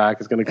quarterback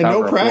is going to cover.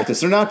 And no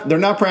practice. They're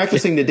not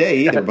practicing today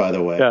either, by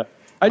the way. Yeah.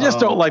 I just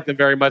don't like them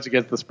very much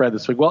against the spread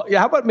this week. Well, yeah,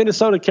 how about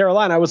Minnesota,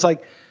 Carolina? I was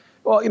like,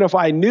 well, if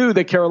I knew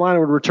that Carolina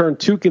would return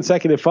 2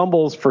 consecutive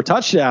fumbles for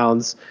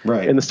touchdowns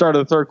in the start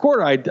of the third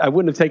quarter, I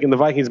wouldn't have taken the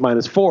Vikings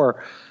 -4.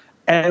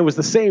 And it was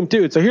the same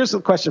dude. So here's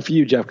the question for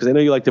you, Jeff, because I know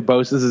you like to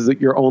boast. This is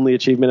your only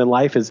achievement in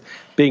life is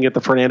being at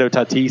the Fernando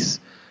Tatis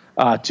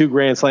 2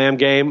 Grand Slam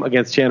game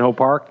against Chan Ho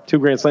Park. 2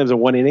 Grand Slams in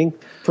 1 inning.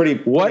 Pretty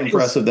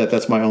impressive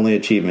that's my only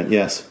achievement,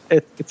 yes.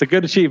 It's a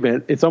good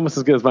achievement. It's almost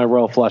as good as my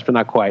Royal Flush, but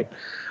not quite.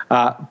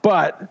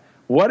 But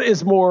what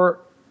is more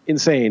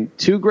insane,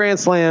 2 Grand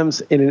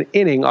Slams in an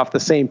inning off the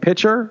same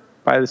pitcher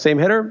by the same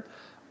hitter,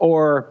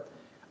 or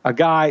a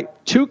guy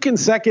 2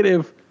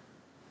 consecutive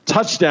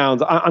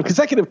touchdowns on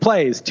consecutive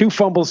plays, 2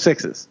 fumbles,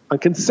 6s on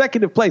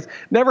consecutive plays?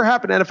 Never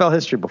happened in NFL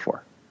history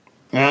before.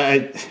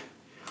 I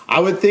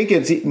would think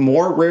it's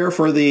more rare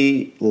for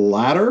the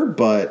latter,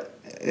 but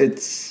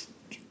it's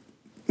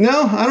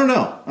no. I don't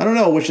know. I don't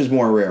know which is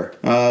more rare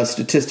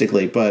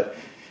statistically, but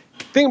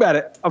think about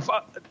it.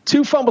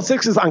 2 fumble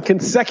 6s on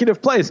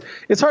consecutive plays.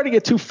 It's hard to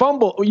get 2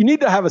 fumble. You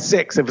need to have a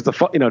 6 if it's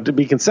to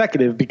be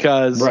consecutive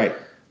because the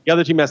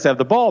other team has to have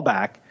the ball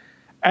back.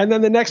 And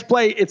then the next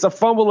play, it's a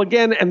fumble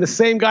again, and the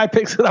same guy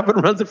picks it up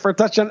and runs it for a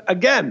touchdown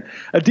again.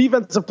 A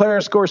defensive player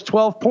scores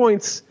 12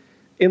 points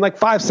in like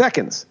 5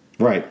 seconds.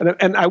 Right.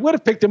 And I would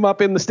have picked him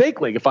up in the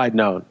stake league if I'd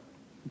known.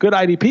 Good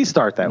IDP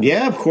start that week.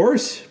 Yeah, of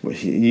course.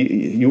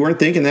 You weren't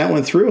thinking that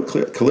one through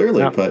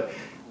clearly, but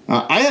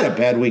I had a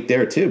bad week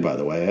there too, by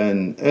the way.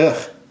 And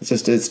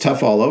it's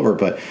tough all over.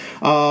 But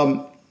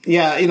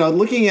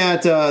looking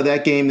at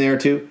that game there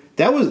too,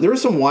 there were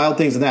some wild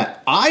things in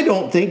that. I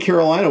don't think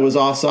Carolina was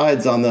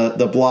offsides on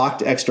the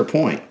blocked extra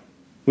point.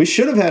 We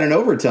should have had an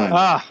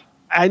overtime.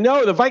 I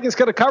know the Vikings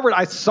could have covered.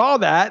 I saw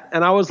that,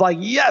 and I was like,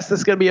 yes, this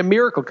is going to be a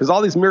miracle because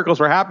all these miracles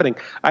were happening.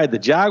 I had the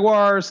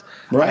Jaguars.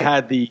 I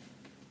had the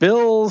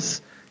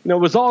Bills. It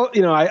was all,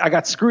 I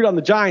got screwed on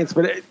the Giants,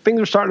 but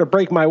things were starting to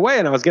break my way,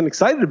 and I was getting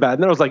excited about it.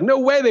 And then I was like, no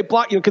way they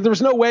blocked, because there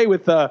was no way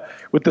with the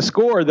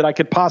score that I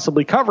could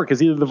possibly cover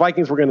because either the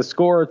Vikings were going to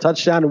score a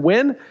touchdown and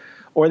win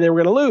or they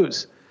were going to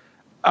lose.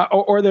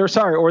 Or they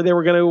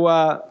were going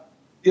to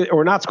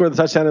or not score the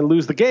touchdown and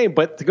lose the game.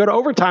 But to go to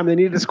overtime, they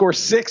needed to score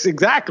 6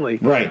 exactly.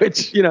 Right.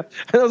 Which, and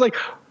I was like,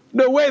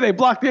 no way, they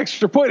blocked the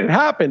extra point. It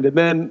happened. And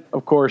then,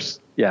 of course,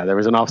 there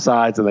was an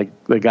offsides, and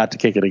they got to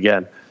kick it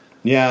again.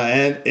 Yeah,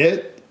 and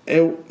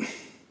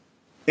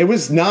it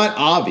was not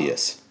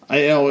obvious.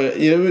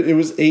 It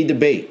was a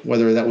debate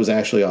whether that was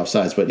actually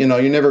offsides. But, you're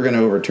never going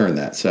to overturn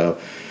that. So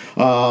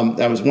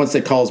that was once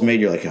the call's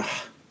made, you're like,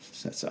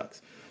 that sucks.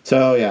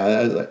 So,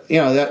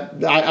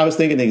 I was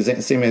thinking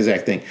the same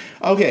exact thing.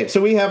 Okay, so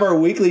we have our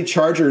weekly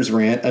Chargers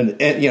rant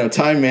and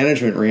time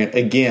management rant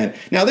again.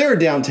 Now, they were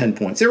down 10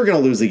 points. They were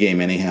going to lose the game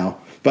anyhow.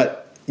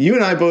 But you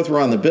and I both were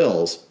on the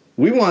Bills.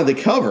 We wanted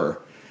to cover.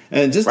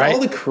 And just all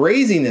the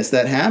craziness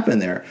that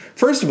happened there.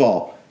 First of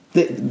all,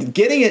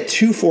 getting it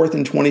to 4th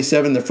and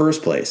 27 in the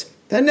first place,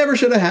 that never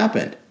should have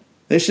happened.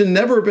 They should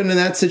never have been in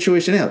that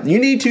situation now. You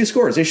need 2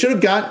 scores. They should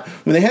have got,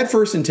 when they had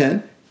 1st and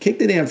 10, kick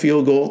the damn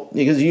field goal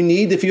because you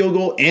need the field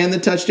goal and the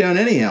touchdown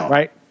anyhow.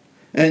 Right.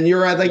 And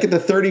you're at at the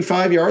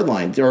 35-yard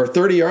line or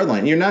 30-yard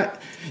line. You're not,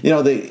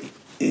 the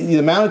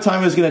amount of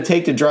time it was going to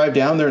take to drive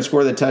down there and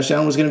score the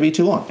touchdown was going to be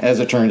too long. As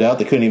it turned out,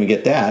 they couldn't even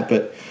get that.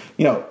 But,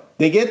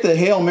 they get the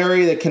Hail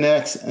Mary that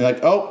connects and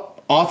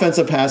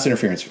offensive pass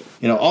interference.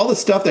 All the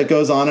stuff that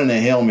goes on in a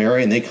Hail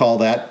Mary and they call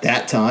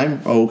that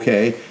time.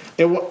 Okay.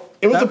 It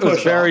was a push. It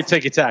was very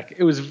ticky-tack.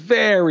 It was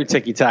very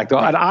ticky-tack, though.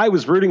 Right. And I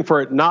was rooting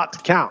for it not to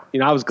count.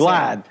 I was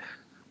glad.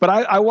 But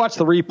I watched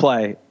the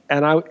replay,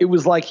 and it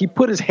was like he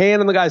put his hand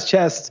on the guy's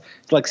chest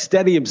to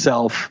steady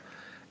himself.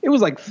 It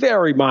was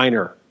very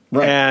minor.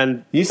 Right.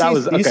 And you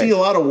see a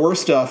lot of worse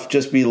stuff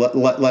just be let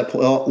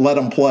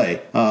them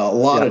play a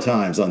lot of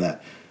times on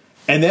that.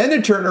 And then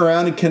to turn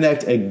around and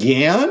connect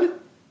again,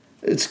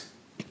 it's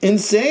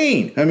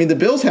insane. I mean, the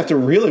Bills have to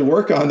really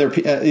work on their,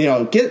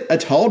 get a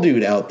tall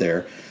dude out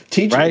there.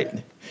 Teach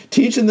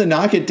them to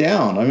knock it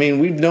down. I mean,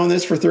 we've known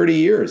this for 30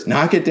 years.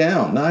 Knock it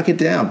down.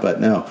 But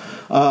no.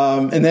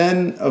 And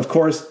then, of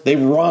course, they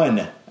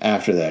run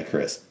after that,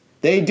 Chris.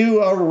 They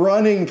do a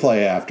running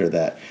play after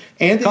that.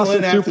 Anthony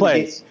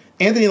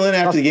Lynn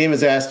after the game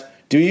is asked,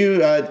 do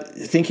you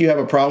think you have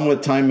a problem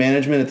with time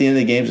management at the end of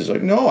the games? He's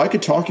like, no, I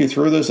could talk you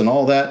through this and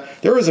all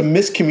that. There was a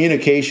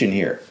miscommunication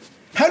here.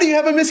 How do you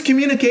have a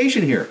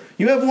miscommunication here?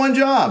 You have one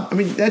job. I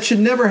mean, that should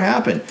never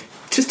happen.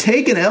 Just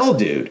take an L,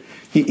 dude.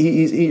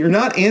 You're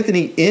not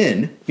Anthony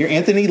N. You're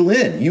Anthony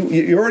Lynn.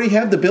 You already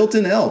have the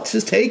built-in L.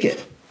 Just take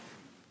it.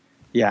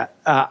 Yeah.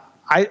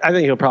 I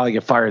think he'll probably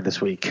get fired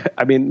this week.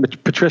 I mean,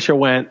 Patricia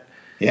went.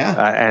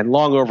 Yeah. And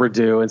long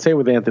overdue. And same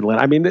with Anthony Lynn.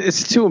 I mean,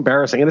 it's too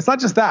embarrassing. And it's not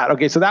just that.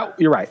 Okay, so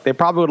you're right. They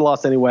probably would have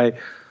lost anyway.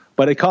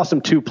 But it cost them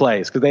 2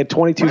 plays because they had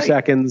 22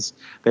 seconds.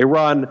 They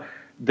run.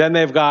 Then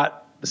they've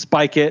got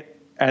spike it.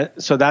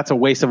 So that's a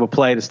waste of a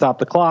play to stop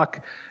the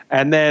clock.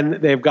 And then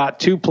they've got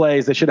 2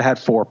 plays. They should have had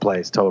 4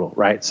 plays total,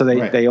 right? So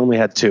they only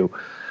had 2.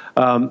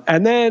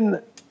 And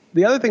then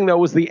the other thing, though,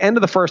 was the end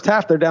of the first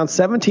half. They're down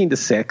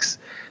 17-6.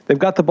 They've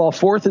got the ball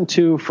 4th and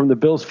 2 from the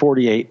Bills'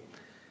 48.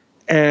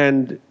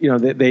 And,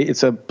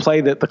 it's a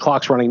play that the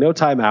clock's running, no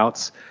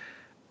timeouts.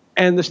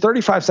 And there's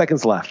 35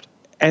 seconds left.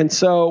 And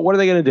so what are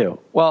they going to do?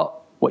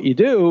 Well, what you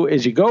do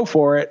is you go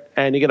for it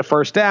and you get a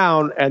first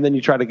down and then you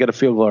try to get a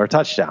field goal or a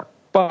touchdown.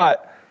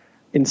 But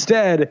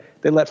instead,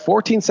 they let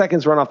 14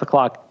 seconds run off the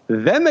clock.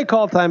 Then they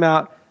called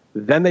timeout.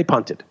 Then they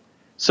punted.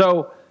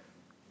 So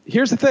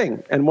here's the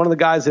thing. And one of the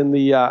guys in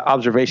the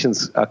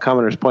observations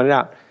commenters pointed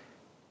out,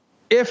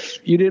 if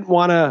you didn't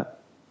want to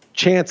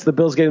chance the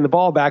Bills getting the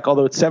ball back,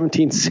 although it's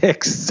 17-6,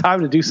 it's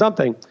time to do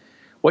something.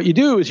 What you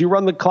do is you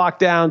run the clock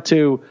down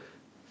to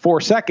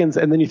 4 seconds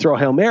and then you throw a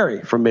Hail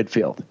Mary from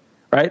midfield.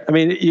 Right? I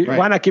mean,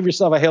 why not give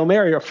yourself a Hail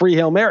Mary, a free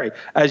Hail Mary?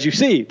 As you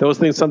see, those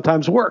things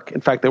sometimes work. In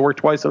fact, they work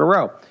twice in a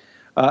row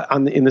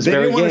in this very game. They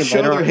didn't want to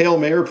show their Hail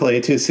Mary play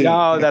too soon.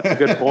 Oh, that's a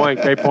good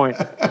point. Great point.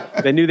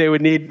 They knew they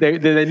would need. They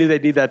knew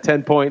they'd need that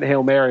 10-point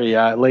Hail Mary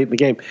late in the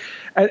game,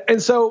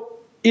 and so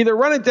either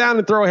run it down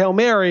and throw a Hail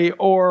Mary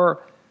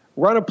or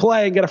run a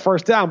play and get a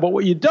first down. But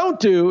what you don't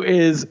do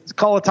is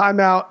call a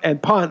timeout and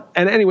punt.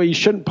 And anyway, you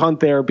shouldn't punt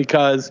there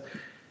because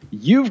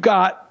you've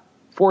got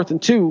 4th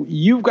and 2,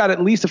 you've got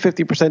at least a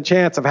 50%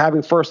 chance of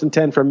having 1st and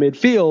 10 from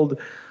midfield.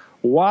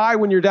 Why,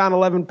 when you're down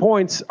 11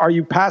 points, are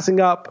you passing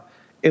up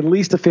at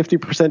least a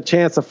 50%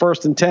 chance of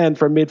 1st and 10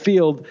 from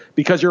midfield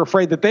because you're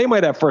afraid that they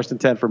might have 1st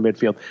and 10 from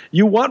midfield?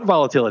 You want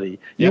volatility.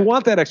 You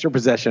want that extra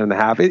possession in the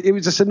half. It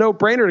was just a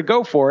no-brainer to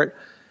go for it.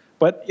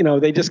 But,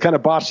 they just kind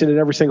of botched it in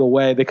every single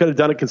way. They could have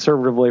done it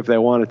conservatively if they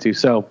wanted to.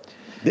 So,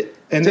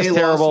 and they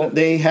lost.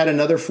 They had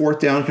another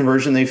 4th down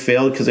conversion. They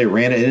failed because they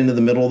ran it into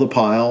the middle of the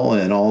pile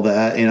and all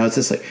that. It's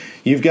just like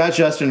you've got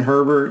Justin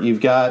Herbert,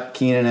 you've got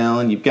Keenan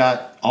Allen, you've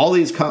got all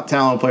these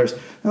talented players.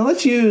 Now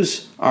let's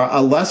use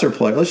a lesser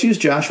player. Let's use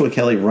Joshua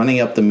Kelly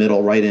running up the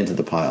middle right into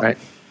the pile. Right.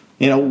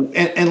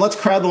 And let's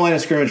crowd the line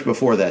of scrimmage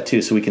before that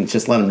too, so we can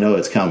just let them know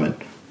it's coming.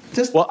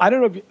 Well, I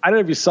don't know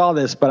if you saw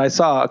this, but I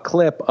saw a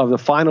clip of the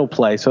final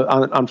play. So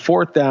on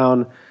 4th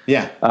down,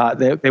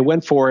 they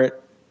went for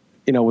it,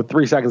 with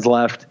 3 seconds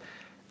left.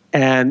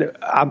 And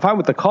I'm fine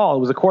with the call. It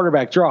was a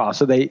quarterback draw.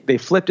 So they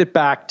flipped it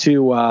back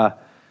to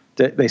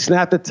they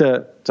snapped it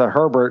to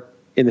Herbert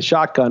in the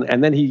shotgun,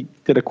 and then he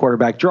did a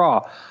quarterback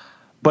draw.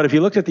 But if you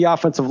looked at the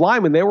offensive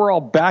linemen, they were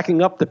all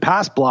backing up the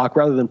pass block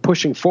rather than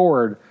pushing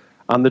forward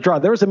on the draw.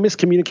 There was a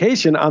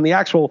miscommunication on the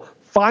actual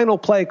final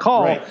play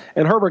call,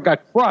 and Herbert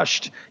got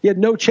crushed. He had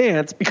no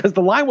chance because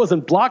the line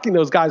wasn't blocking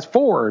those guys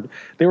forward.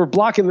 They were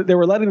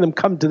letting them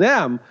come to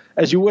them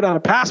as you would on a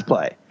pass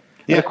play.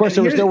 Yeah, and of course,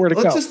 there was nowhere to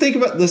go. Let's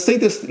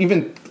think this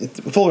even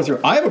fuller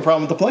through. I have a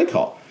problem with the play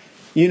call.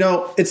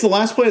 It's the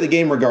last play of the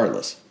game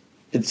regardless.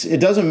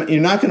 It doesn't.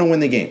 You're not going to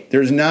win the game.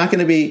 There's not going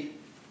to be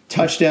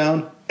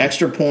touchdown,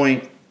 extra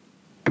point,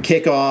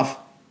 kickoff,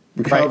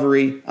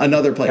 recovery,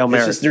 another play.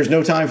 There's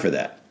no time for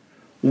that.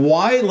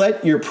 Why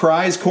let your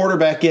prize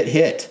quarterback get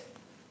hit?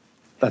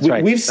 That's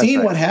right. We've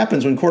seen what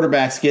happens when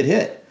quarterbacks get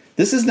hit.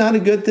 This is not a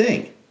good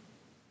thing.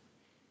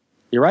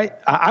 You're right.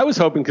 I was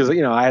hoping because,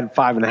 I had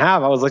 5.5.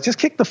 I was like, just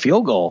kick the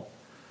field goal.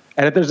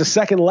 And if there's a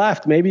second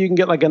left, maybe you can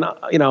get like an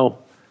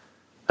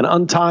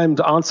untimed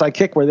onside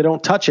kick where they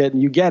don't touch it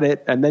and you get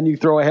it and then you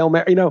throw a Hail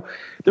Mary.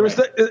 There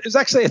was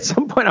actually at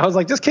some point I was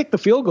like, just kick the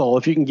field goal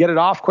if you can get it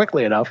off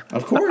quickly enough.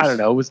 Of course. I don't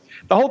know.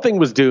 The whole thing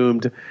was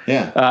doomed.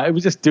 Yeah. It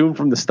was just doomed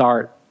from the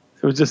start.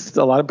 It was just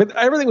a lot but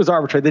everything was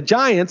arbitrary. The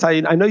Giants, I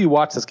know you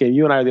watched this game.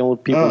 You and I are the only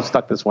people who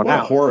stuck this one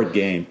out. What a horrid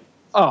game.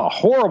 Oh,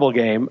 horrible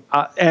game.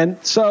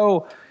 And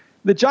so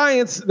the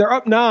Giants, they're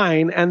up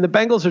 9, and the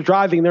Bengals are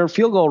driving. They're in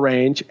field goal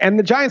range, and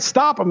the Giants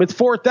stop them. It's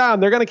 4th down.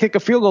 They're going to kick a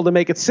field goal to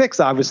make it 6,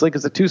 obviously,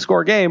 because it's a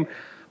 2-score game.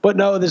 But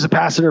no, there's a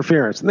pass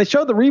interference. And they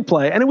showed the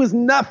replay, and it was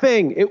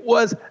nothing. It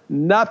was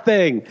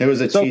nothing. It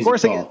was a cheesy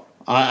call.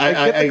 I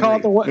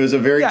agree. It was a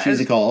very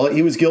cheesy call.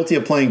 He was guilty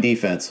of playing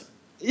defense.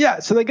 Yeah,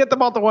 so they get the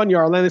ball at the 1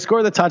 yard line. They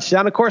score the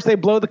touchdown. Of course, they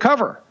blow the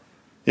cover.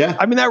 Yeah.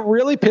 I mean, that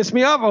really pissed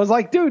me off. I was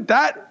like, dude,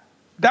 that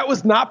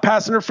was not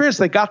pass interference.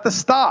 They got the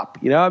stop.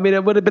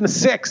 It would have been a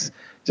 6.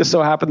 Just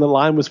so happened the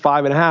line was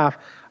 5.5.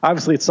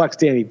 Obviously, it sucks.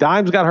 Danny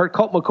Dimes got hurt.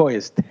 Colt McCoy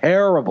is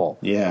terrible.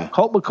 Yeah.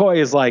 Colt McCoy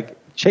is like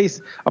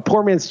a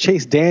poor man's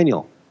Chase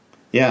Daniel.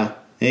 Yeah.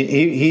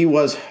 He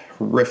was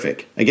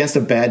horrific against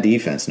a bad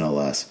defense, no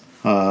less.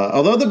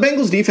 Although the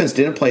Bengals defense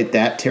didn't play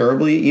that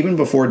terribly, even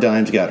before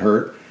Dimes got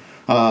hurt.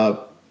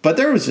 But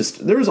there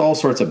was all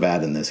sorts of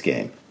bad in this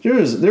game. It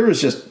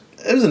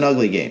was an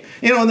ugly game.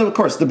 And then, of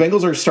course, the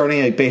Bengals are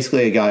starting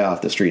basically a guy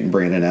off the street and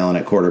Brandon Allen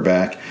at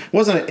quarterback.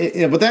 But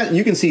that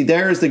you can see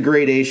there's the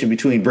gradation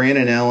between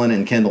Brandon Allen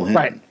and Kendall Hinton.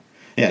 Right.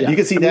 Yeah, you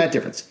can see that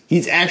difference.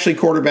 He's actually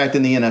quarterbacked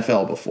in the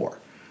NFL before.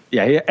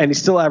 Yeah, and he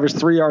still averaged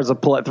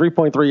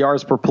 3.3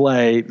 yards per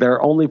play.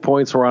 Their only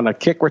points were on a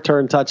kick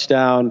return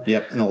touchdown.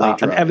 Yep, and a late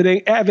drive.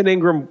 An Evan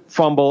Ingram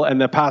fumble and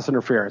the pass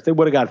interference. They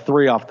would have got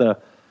 3 off the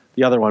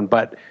other one,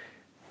 but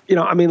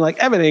I mean, like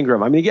Evan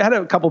Ingram. I mean, he had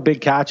a couple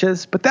big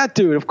catches, but that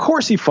dude, of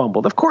course he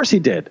fumbled. Of course he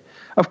did.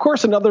 Of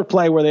course, another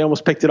play where they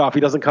almost picked it off.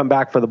 He doesn't come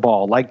back for the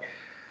ball. Like,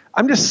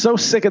 I'm just so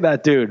sick of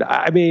that dude.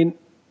 I mean,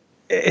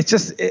 it's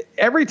just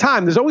every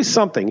time there's always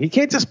something. He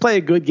can't just play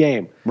a good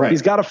game. Right.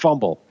 He's got to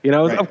fumble.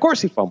 Right. Of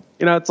course he fumbled.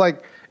 It's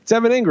like it's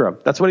Evan Ingram.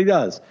 That's what he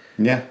does.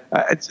 Yeah.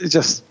 It's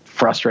just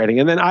frustrating.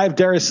 And then I have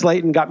Darius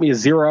Slayton got me a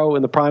 0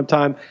 in the prime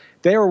time.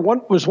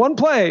 Was one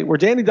play where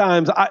Danny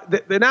Dimes,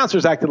 the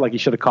announcers acted like he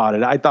should have caught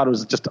it. I thought it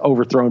was just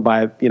overthrown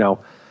by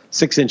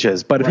 6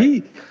 inches. But if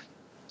he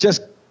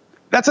just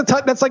that's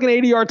like an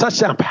 80-yard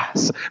touchdown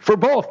pass for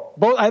both.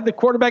 I had the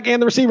quarterback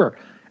and the receiver.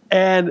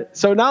 And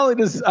so not only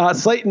does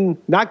Slayton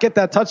not get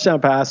that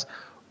touchdown pass,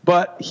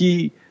 but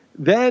he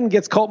then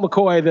gets Colt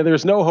McCoy that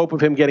there's no hope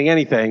of him getting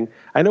anything.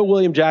 I know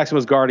William Jackson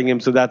was guarding him,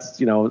 so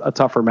that's a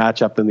tougher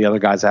matchup than the other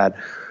guys had.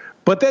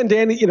 But then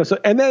Danny,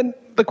 and then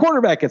the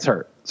quarterback gets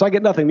hurt, so I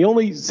get nothing. The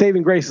only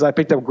saving grace is I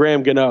picked up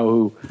Graham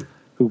Gano,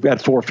 who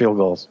had 4 field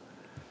goals.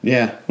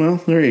 Yeah, well,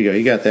 there you go.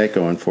 You got that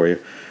going for you.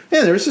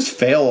 Yeah, there was just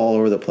fail all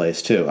over the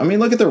place too. I mean,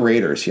 look at the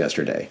Raiders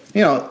yesterday.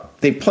 They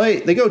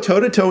go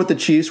toe-to-toe with the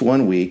Chiefs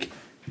one week,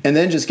 and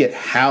then just get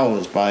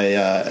housed by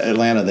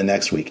Atlanta the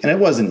next week, and it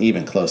wasn't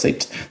even close.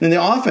 And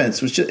the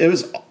offense was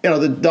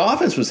the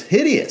offense was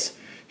hideous.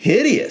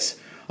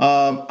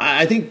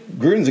 I think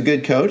Gruden's a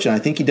good coach, and I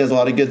think he does a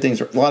lot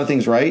of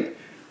things right.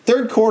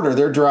 Third quarter,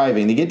 they're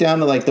driving. They get down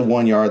to like the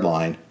 1 yard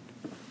line.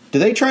 Do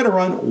they try to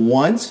run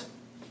once?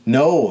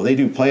 No, they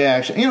do play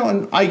action.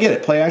 And I get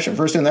it, play action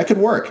first, and that could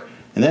work.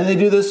 And then they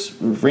do this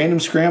random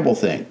scramble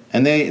thing,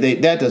 and they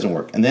that doesn't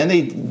work. And then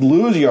they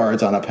lose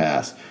yards on a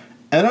pass.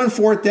 And then on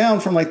fourth down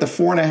from like the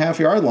 4.5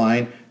 yard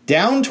line,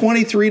 down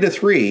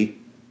 23-3,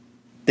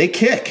 they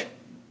kick.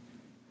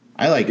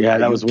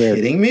 That was weird.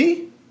 Kidding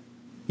me?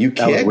 You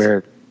kicked? That was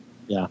weird.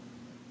 Yeah.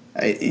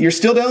 You're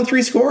still down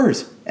 3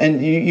 scores,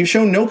 and you've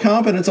shown no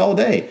confidence all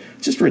day.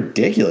 It's just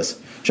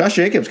ridiculous. Josh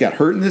Jacobs got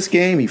hurt in this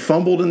game. He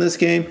fumbled in this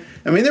game.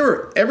 I mean,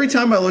 every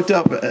time I looked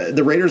up,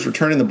 the Raiders were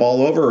turning the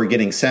ball over or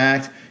getting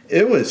sacked.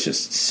 It was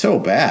just so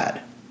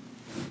bad.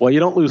 Well, you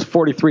don't lose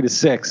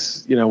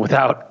 43-6,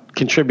 without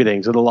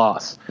contributing to the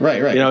loss.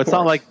 Right. It's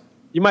not like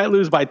you might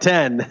lose by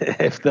 10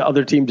 if the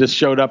other team just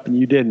showed up and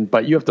you didn't,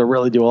 but you have to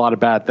really do a lot of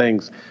bad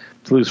things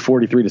to lose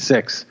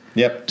 43-6.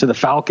 Yep. To the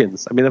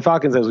Falcons. I mean, the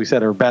Falcons, as we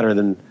said, are better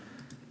than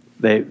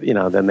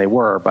they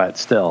were, but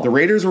still. The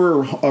Raiders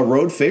were a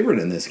road favorite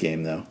in this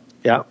game, though.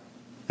 Yeah.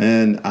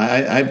 And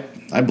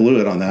I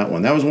blew it on that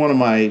one. That was one of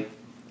my,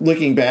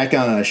 looking back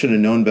on it, I should have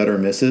known better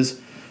misses.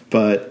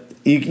 But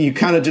you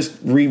kind of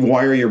just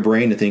rewire your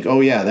brain to think, oh,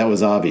 yeah, that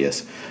was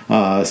obvious.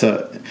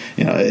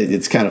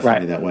 It's kind of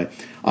funny that way.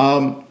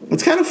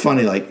 It's kind of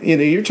funny,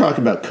 you're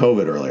talking about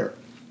COVID earlier.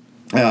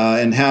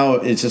 And how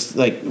it's just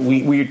like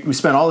we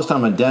spent all this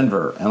time on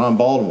Denver and on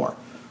Baltimore.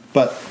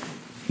 But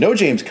no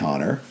James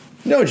Conner,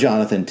 no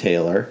Jonathan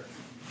Taylor,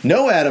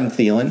 no Adam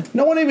Thielen.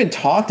 No one even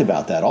talked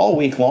about that all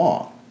week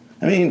long.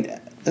 I mean,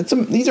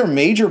 these are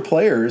major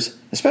players,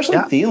 especially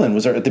Thielen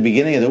was at the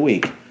beginning of the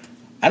week.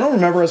 I don't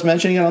remember us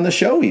mentioning it on the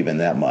show even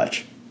that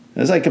much. It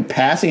was like a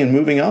passing and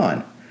moving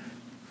on.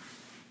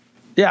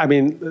 Yeah, I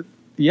mean,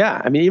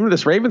 even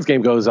this Ravens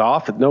game goes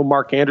off. No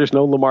Mark Andrews,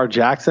 no Lamar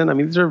Jackson. I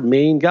mean, these are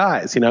main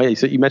guys.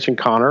 You mentioned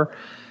Connor,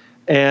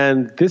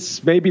 and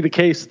this may be the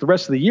case the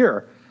rest of the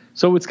year.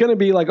 So it's going to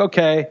be like,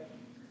 okay.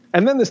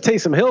 And then this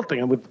Taysom Hill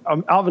thing with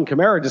Alvin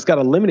Kamara just got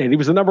eliminated. He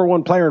was the number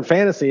 1 player in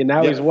fantasy, and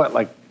now he's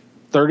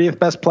 30th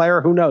best player?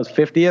 Who knows?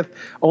 50th?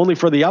 Only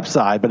for the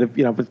upside. But if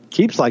it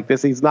keeps like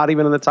this, he's not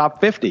even in the top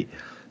 50.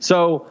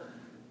 So,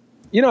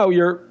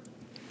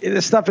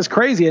 this stuff is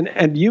crazy,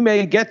 and you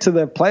may get to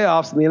the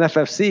playoffs in the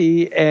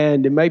NFFC,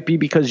 and it might be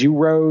because you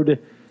rode,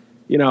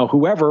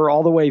 whoever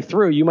all the way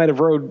through. You might have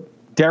rode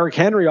Derrick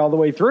Henry all the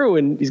way through,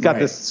 and he's got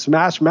this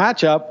smash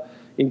matchup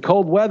in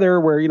cold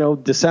weather where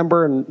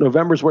December and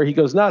November is where he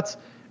goes nuts,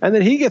 and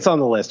then he gets on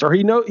the list, or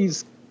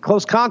he's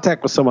close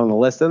contact with someone on the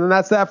list, and then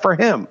that's that for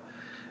him.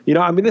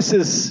 This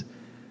is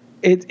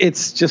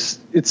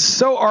it's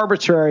so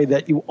arbitrary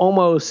that you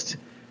almost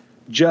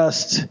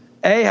just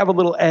have a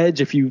little edge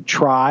if you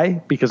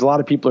try, because a lot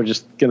of people are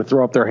just going to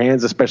throw up their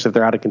hands, especially if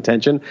they're out of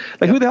contention.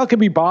 Who the hell can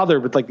be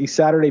bothered with these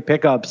Saturday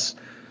pickups,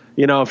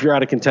 if you're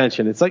out of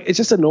contention? It's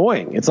just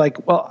annoying. It's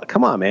like, well,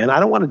 come on, man.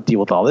 I don't want to deal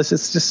with all this.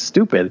 It's just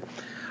stupid.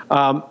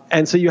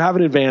 And so you have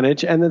an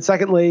advantage. And then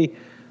secondly,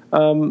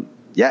 all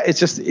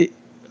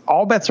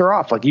bets are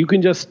off. You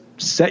can just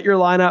set your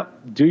lineup,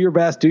 do your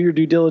best, do your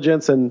due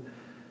diligence, and,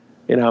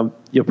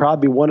 you'll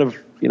probably be one of,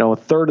 a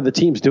third of the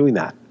teams doing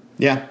that.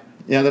 Yeah.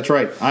 Yeah, that's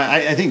right.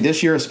 I think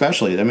this year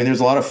especially. I mean, there's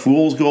a lot of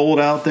fool's gold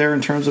out there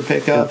in terms of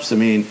pickups. I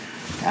mean,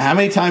 how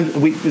many times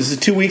this is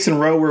 2 weeks in a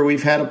row where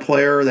we've had a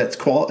player that's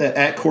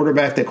at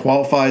quarterback that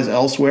qualifies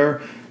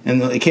elsewhere. In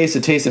the case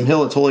of Taysom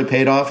Hill, it totally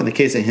paid off. In the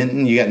case of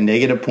Hinton, you got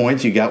negative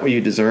points. You got what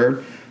you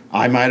deserved.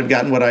 I might have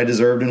gotten what I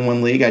deserved in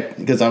one league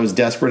because I was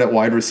desperate at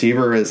wide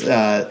receiver, as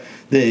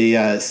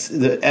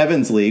the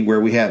Evans league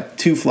where we have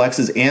 2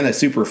 flexes and a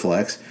super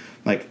flex,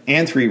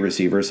 and 3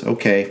 receivers.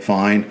 Okay,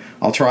 fine,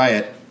 I'll try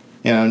it.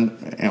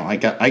 I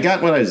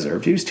got what I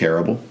deserved. He was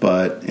terrible,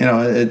 but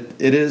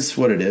it is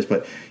what it is.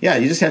 But yeah,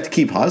 you just have to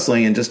keep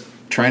hustling and just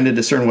trying to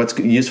discern what's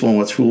useful and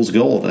what's fool's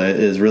gold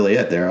is really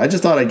it there. I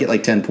just thought I'd get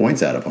like 10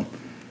 points out of him.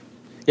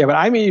 Yeah, but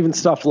I mean, even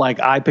stuff like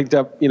I picked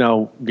up,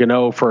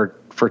 Gano for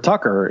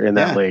Tucker in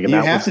that league. And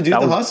you have to do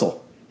the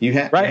hustle.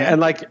 Right.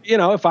 And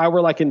if I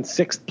were like in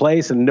 6th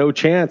place and no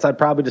chance, I'd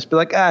probably just be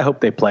like, I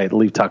hope they play it,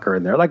 leave Tucker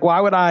in there. Like, why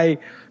would I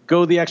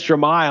go the extra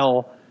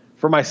mile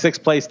for my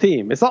 6th place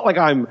team? It's not like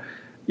I'm,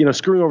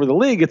 screwing over the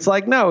league. It's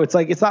like, no,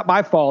 it's not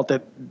my fault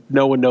that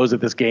no one knows that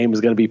this game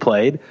is going to be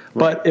played.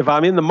 Right. But if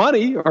I'm in the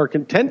money or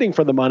contending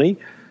for the money,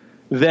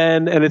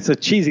 then, and it's a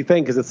cheesy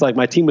thing because it's like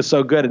my team was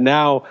so good and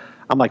now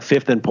I'm like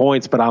 5th in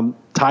points, but I'm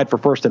tied for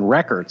 1st in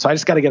record. So I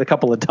just got to get a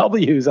couple of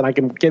W's and I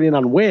can get in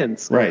on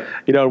wins, right?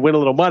 And win a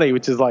little money,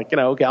 which is like,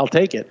 okay, I'll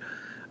take it.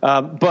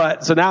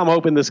 But so now I'm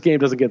hoping this game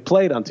doesn't get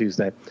played on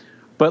Tuesday.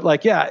 But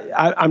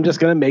I'm just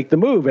going to make the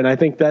move. And I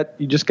think that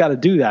you just got to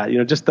do that,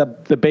 just the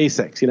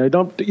basics, you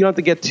don't have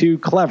to get too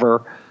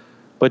clever,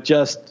 but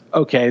just,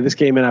 okay, this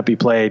game may not be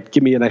played.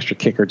 Give me an extra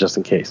kicker just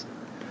in case.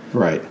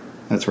 Right.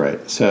 That's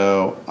right.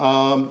 So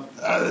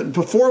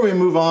before we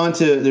move on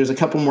there's a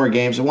couple more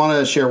games, I want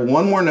to share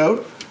one more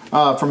note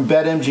from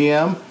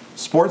BetMGM.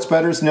 Sports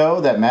bettors know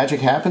that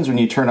magic happens when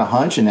you turn a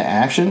hunch into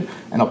action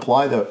and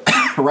apply the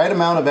right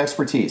amount of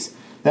expertise.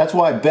 That's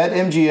why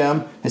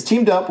BetMGM has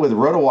teamed up with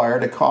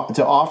RotoWire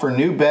to offer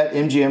new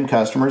BetMGM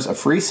customers a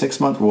free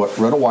 6-month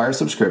RotoWire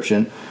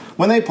subscription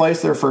when they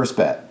place their first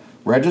bet.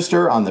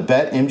 Register on the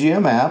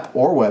BetMGM app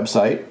or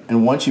website,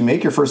 and once you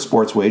make your first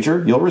sports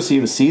wager, you'll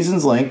receive a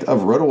season's length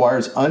of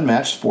RotoWire's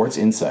unmatched sports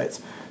insights.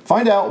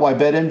 Find out why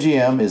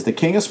BetMGM is the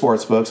king of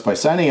sportsbooks by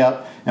signing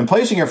up and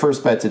placing your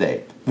first bet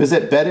today.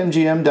 Visit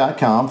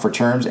BetMGM.com for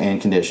terms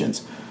and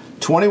conditions.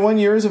 21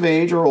 years of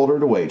age or older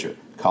to wager.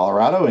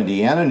 Colorado,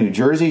 Indiana, New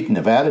Jersey,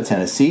 Nevada,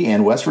 Tennessee,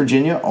 and West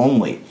Virginia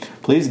only.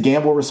 Please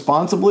gamble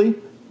responsibly.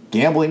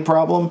 Gambling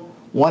problem?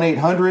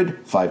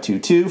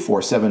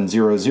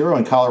 1-800-522-4700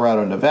 in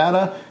Colorado,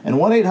 Nevada, and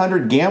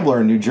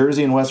 1-800-GAMBLER in New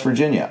Jersey and West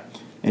Virginia.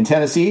 In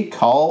Tennessee,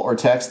 call or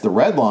text the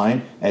Red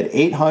Line at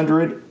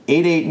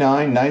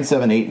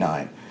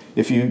 800-889-9789.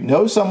 If you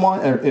know someone,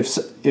 or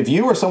if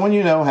you or someone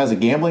you know has a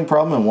gambling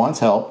problem and wants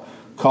help,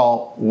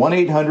 call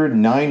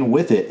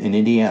 1-800-9-WITH-IT in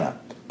Indiana.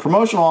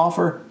 Promotional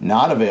offer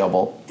not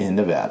available in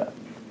Nevada.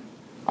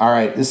 All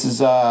right, this is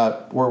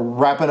we're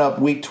wrapping up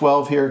week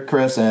 12 here,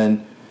 Chris,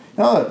 and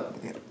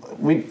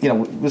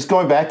was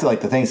going back to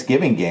like the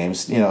Thanksgiving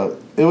games. It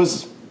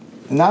was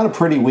not a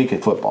pretty week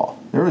of football.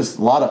 There was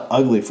a lot of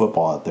ugly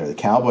football out there. The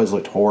Cowboys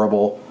looked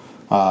horrible.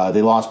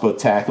 They lost both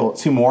tackle,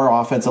 2 more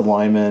offensive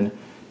linemen.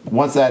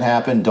 Once that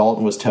happened,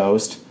 Dalton was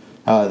toast.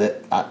 I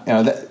went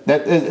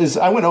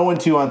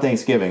 0-2 on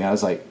Thanksgiving. I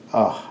was like,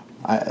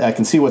 I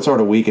can see what sort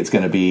of week it's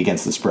going to be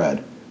against the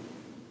spread.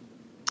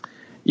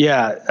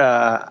 Yeah,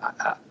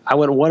 I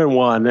went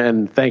 1-1,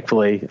 and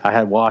thankfully I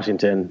had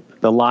Washington.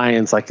 The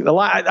Lions, I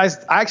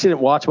actually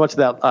didn't watch much of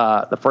that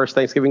the first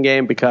Thanksgiving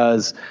game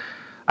because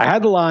I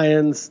had the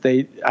Lions.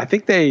 I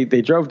think they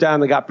drove down.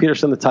 They got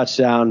Peterson the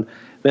touchdown.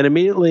 Then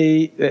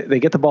immediately they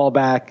get the ball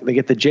back. They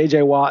get the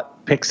J.J.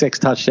 Watt pick 6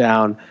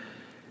 touchdown,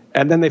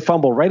 and then they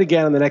fumble right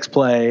again on the next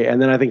play.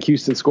 And then I think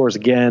Houston scores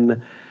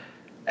again.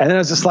 And then I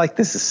was just like,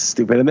 this is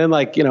stupid. And then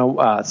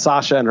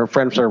Sasha and her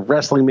friend started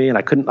wrestling me, and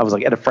I was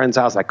like at a friend's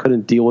house. I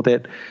couldn't deal with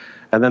it.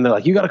 And then they're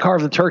like, you got to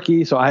carve the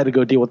turkey. So I had to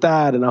go deal with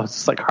that. And I was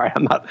just like, all right,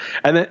 I'm not.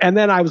 And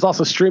then I was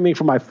also streaming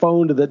from my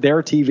phone to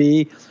their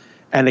TV.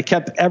 And it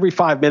kept every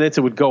 5 minutes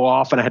it would go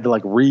off, and I had to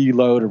like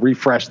reload and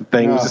refresh the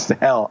thing. It was just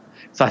hell.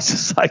 So I was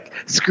just like,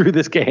 screw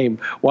this game.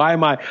 Why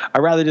am I'd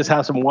rather just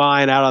have some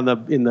wine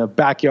out in the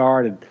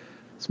backyard and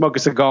smoke a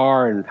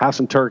cigar and have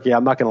some turkey.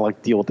 I'm not going to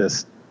like deal with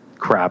this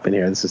crap in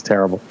here. This is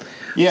terrible.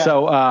 Yeah.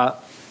 So I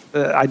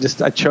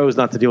chose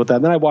not to deal with that.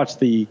 And then I watched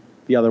the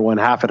other one,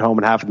 half at home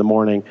and half in the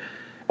morning.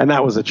 And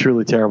that was a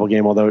truly terrible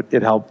game, although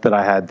it helped that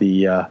I had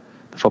the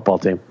football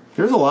team.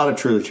 There's a lot of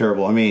truly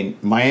terrible. I mean,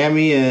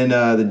 Miami and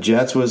the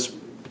Jets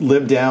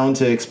lived down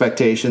to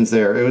expectations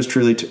there. It was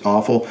truly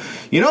awful.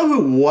 You know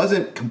who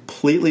wasn't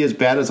completely as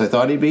bad as I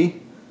thought he'd be?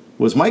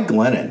 Was Mike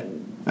Glennon.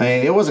 I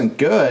mean, it wasn't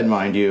good,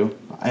 mind you,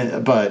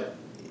 but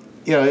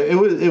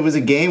it was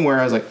a game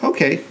where I was like,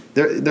 okay,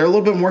 they're a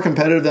little bit more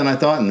competitive than I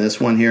thought in this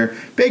one here.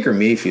 Baker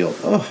Mayfield,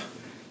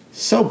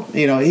 so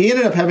he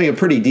ended up having a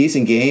pretty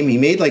decent game. He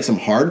made like some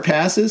hard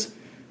passes,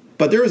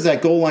 but there was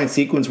that goal line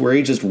sequence where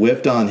he just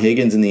whiffed on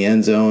Higgins in the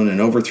end zone and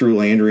overthrew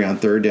Landry on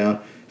 3rd down.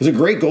 It was a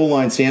great goal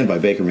line stand by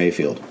Baker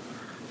Mayfield.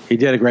 He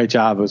did a great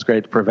job. It was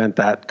great to prevent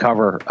that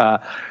cover.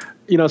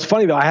 It's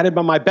funny, though. I had him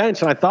on my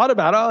bench, and I thought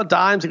about,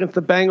 Dimes against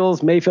the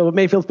Bengals, Mayfield. But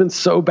Mayfield's been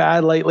so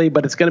bad lately,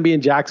 but it's going to be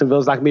in Jacksonville.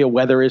 It's not going to be a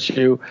weather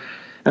issue.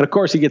 And, of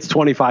course, he gets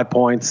 25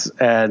 points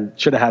and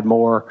should have had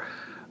more.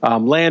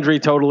 Landry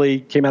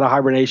totally came out of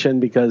hibernation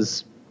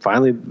because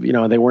finally,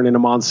 they weren't in a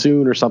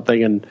monsoon or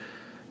something and,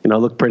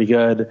 looked pretty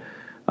good.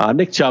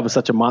 Nick Chubb is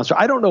such a monster.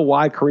 I don't know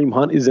why Kareem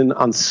Hunt is in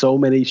on so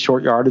many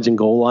short yardage and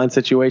goal line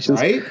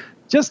situations. Right?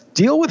 Just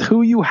deal with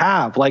who you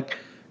have. Like,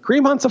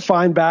 Kareem Hunt's a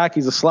fine back.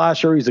 He's a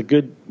slasher. He's a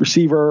good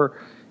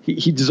receiver.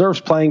 He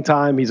deserves playing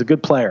time. He's a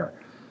good player.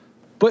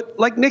 But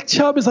like Nick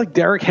Chubb is like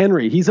Derrick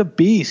Henry. He's a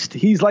beast.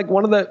 He's like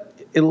one of the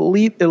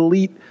elite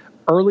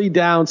early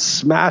down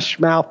smash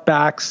mouth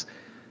backs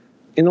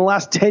in the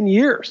last 10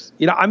 years.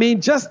 I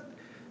mean, just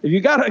if you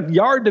got a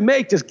yard to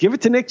make, just give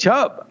it to Nick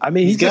Chubb. I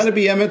mean, he's got to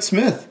be Emmitt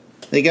Smith.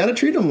 They got to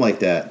treat him like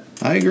that.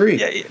 I agree.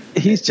 Yeah,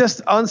 he's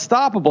just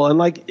unstoppable. And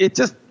like, it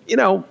just,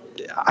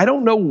 I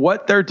don't know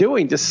what they're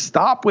doing. Just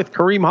stop with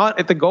Kareem Hunt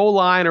at the goal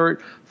line or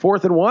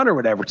 4th and 1 or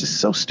whatever. It's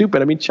just so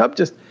stupid. I mean, Chubb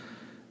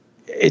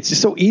it's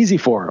just so easy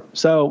for him.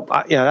 So,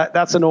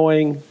 that's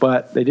annoying,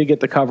 but they did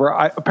get the cover.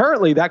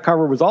 Apparently that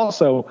cover was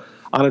also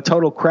on a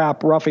total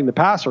crap roughing the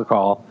passer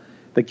call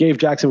that gave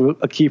Jacksonville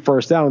a key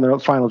first down in their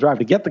final drive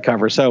to get the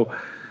cover. So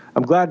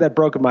I'm glad that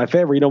broke in my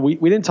favor.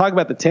 We didn't talk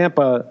about the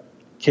Tampa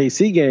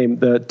KC game,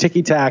 the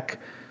ticky-tack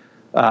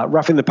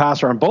roughing the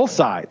passer on both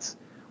sides.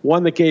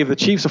 One that gave the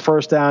Chiefs a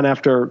first down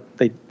after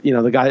the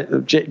guy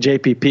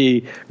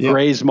JPP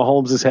grazed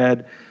Mahomes'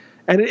 head.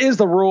 And it is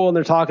the rule, and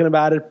they're talking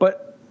about it,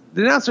 but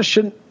the announcers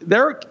shouldn't.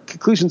 Their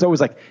conclusion's always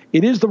like,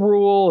 it is the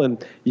rule,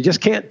 and you just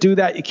can't do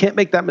that. You can't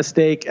make that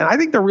mistake. And I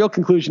think the real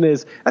conclusion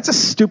is that's a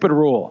stupid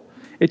rule.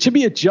 It should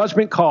be a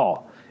judgment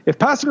call. If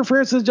pass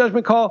interference is a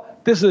judgment call,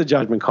 this is a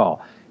judgment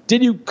call.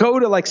 Did you go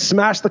to like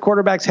smash the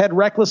quarterback's head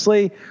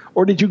recklessly,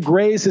 or did you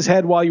graze his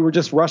head while you were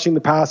just rushing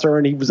the passer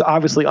and he was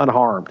obviously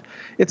unharmed?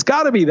 It's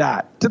got to be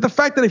that. To the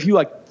fact that if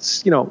you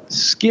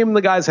skim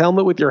the guy's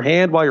helmet with your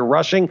hand while you're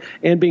rushing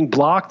and being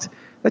blocked,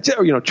 that's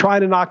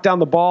trying to knock down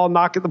the ball,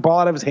 knocking the ball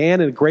out of his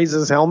hand and it grazes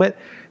his helmet.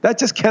 That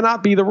just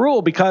cannot be the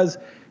rule, because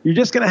you're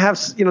just going to have,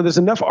 there's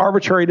enough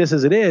arbitrariness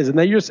as it is. And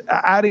then you're just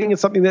adding in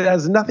something that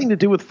has nothing to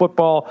do with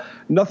football,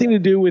 nothing to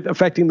do with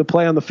affecting the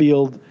play on the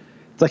field.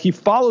 It's like he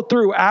followed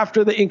through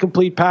after the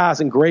incomplete pass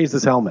and grazed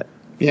his helmet.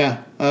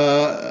 Yeah,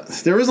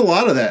 there is a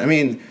lot of that. I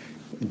mean,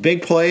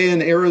 big play in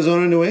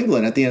Arizona, New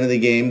England at the end of the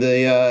game,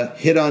 the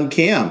hit on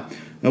Cam.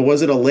 Now,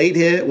 was it a late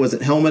hit? Was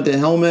it helmet to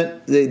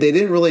helmet? They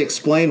didn't really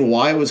explain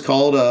why it was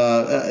called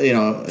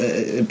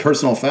a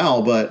personal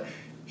foul, but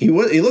he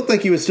looked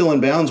like he was still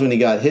in bounds when he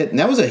got hit, and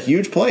that was a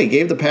huge play. He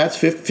gave the Pats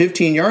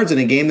 15 yards in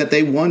a game that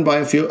they won by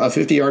a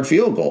 50-yard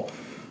field goal.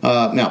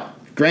 Now,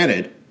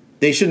 granted,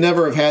 they should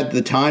never have had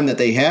the time that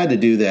they had to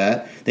do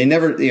that. They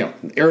never,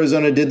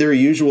 Arizona did their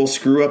usual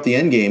screw up the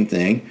end game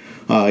thing.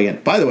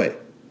 Again, by the way,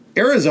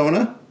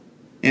 Arizona.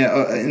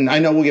 And I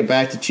know we'll get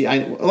back to Chiefs.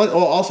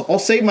 I'll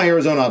save my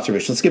Arizona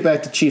observation. Let's get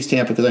back to Chiefs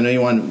Tampa, because I know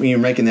you're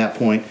making that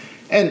point.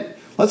 And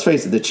let's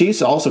face it, the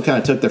Chiefs also kind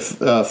of took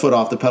their foot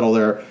off the pedal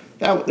there.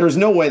 There's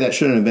no way that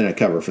shouldn't have been a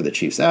cover for the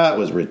Chiefs. That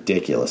was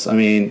ridiculous. I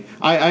mean,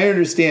 I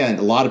understand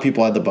a lot of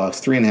people had the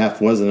Bucs. 3.5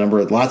 was the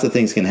number. Lots of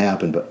things can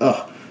happen, but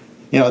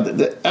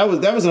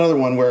that was another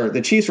one where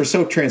the Chiefs were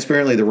so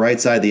transparently the right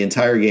side the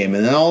entire game,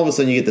 and then all of a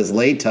sudden you get this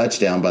late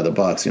touchdown by the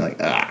Bucs. You're like,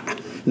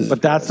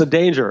 But that's the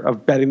danger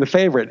of betting the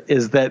favorite,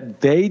 is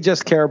that they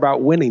just care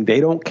about winning.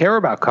 They don't care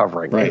about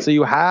covering. Right. And so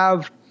you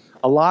have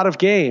a lot of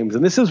games.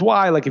 And this is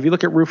why, like, if you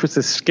look at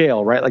Rufus's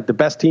scale, right, like the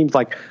best teams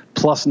like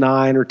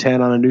 +9 or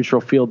 10 on a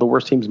neutral field, the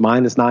worst teams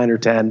 -9 or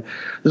 10.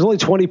 There's only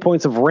 20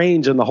 points of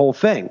range in the whole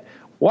thing.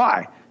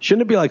 Why?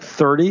 Shouldn't it be like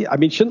 30? I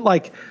mean, shouldn't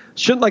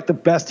the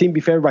best team be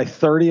favored by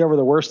 30 over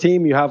the worst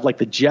team? You have like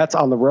the Jets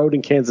on the road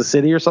in Kansas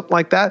City or something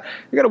like that.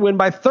 You're going to win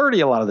by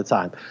 30 a lot of the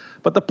time.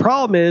 But the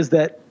problem is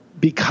that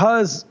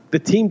because the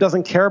team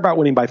doesn't care about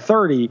winning by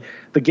 30,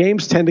 the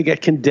games tend to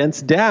get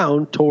condensed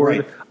down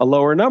toward a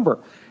lower number.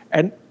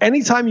 And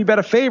anytime you bet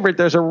a favorite,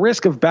 there's a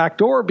risk of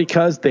backdoor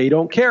because they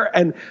don't care.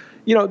 And,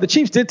 the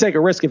Chiefs did take a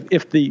risk.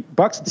 If the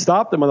Bucs had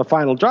stopped them on the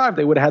final drive,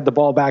 they would have had the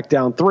ball back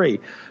down 3.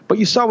 But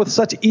you saw with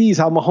such ease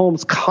how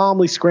Mahomes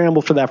calmly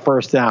scrambled for that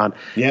first down.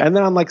 Yeah. And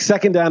then on like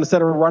second down,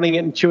 instead of running it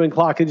and chewing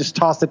clock, they just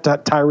tossed it to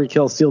Tyreek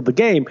Hill, sealed the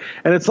game.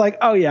 And it's like,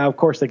 oh yeah, of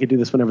course they could do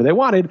this whenever they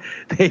wanted.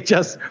 They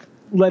just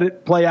let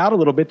it play out a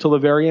little bit till the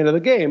very end of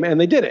the game,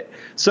 and they did it.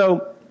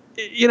 So,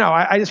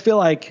 I just feel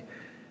like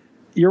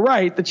you're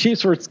right. The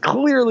Chiefs were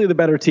clearly the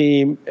better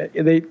team.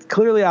 They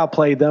clearly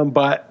outplayed them,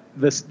 but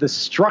the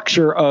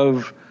structure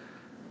of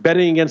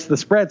betting against the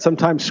spread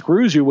sometimes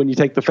screws you when you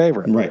take the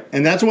favorite. Right,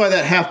 and that's why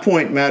that half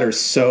point matters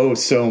so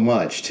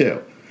much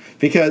too,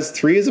 because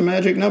 3 is a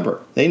magic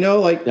number. They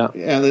know,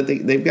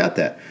 that they've got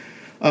that.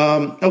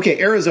 Okay,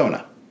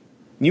 Arizona.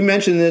 You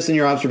mentioned this in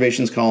your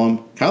observations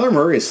column. Kyler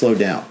Murray has slowed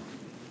down.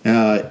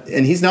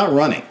 And he's not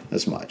running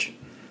as much.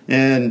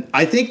 And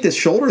I think this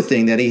shoulder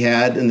thing that he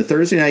had in the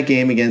Thursday night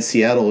game against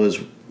Seattle is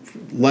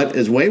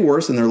way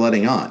worse than they're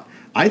letting on.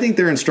 I think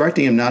they're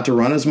instructing him not to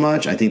run as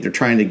much. I think they're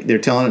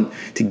telling him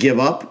to give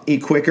up,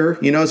 eat quicker.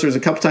 There's a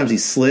couple times he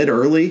slid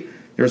early.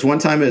 There was one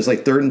time it was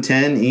like 3rd and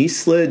 10. He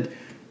slid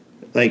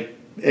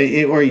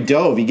or he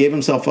dove. He gave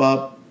himself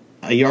up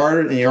a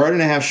yard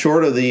and a half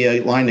short of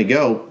the line to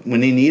go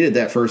when he needed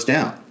that first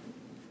down.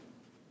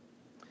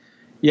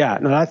 Yeah,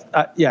 no, that's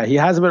he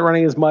hasn't been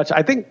running as much.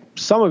 I think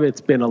some of it's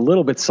been a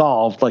little bit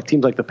solved. Like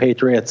teams like the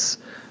Patriots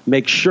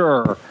make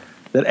sure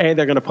that A,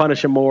 they're going to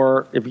punish him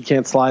more if he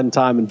can't slide in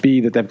time, and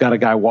B, that they've got a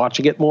guy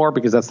watching it more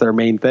because that's their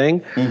main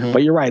thing. Mm-hmm.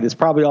 But you're right. It's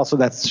probably also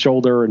that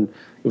shoulder, and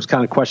it was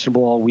kind of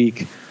questionable all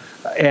week.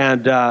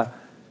 And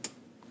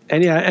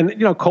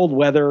cold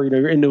weather,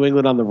 you're in New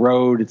England on the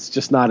road. It's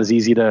just not as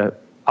easy to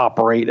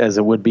operate as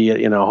it would be at,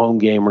 a home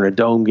game or a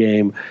dome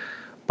game.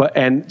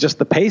 And just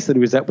the pace that he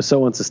was at was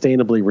so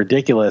unsustainably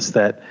ridiculous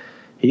that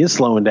he is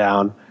slowing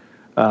down.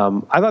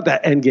 I thought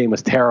that end game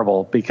was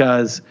terrible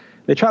because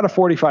they tried a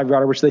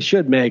 45-yarder, which they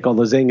should make,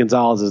 although Zane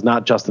Gonzalez is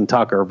not Justin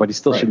Tucker, but he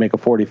still should make a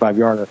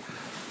 45-yarder.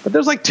 But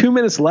there's like 2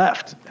 minutes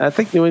left. I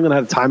think New England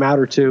had a timeout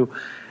or two.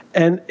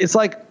 And it's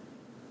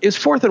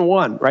 4th and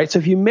 1, right? So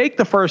if you make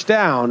the first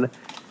down,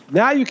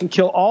 now you can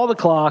kill all the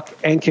clock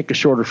and kick a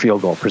shorter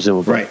field goal,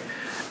 presumably. Right.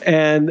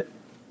 And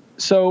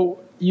so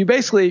you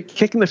basically,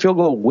 kicking the field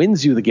goal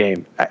wins you the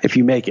game if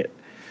you make it.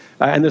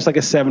 And there's like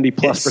a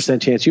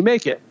 70+% chance you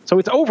make it. So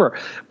it's over.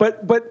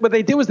 But what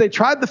they did was they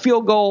tried the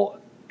field goal,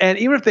 and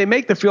even if they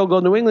make the field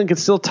goal, New England can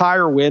still tie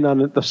or win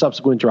on the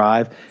subsequent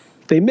drive.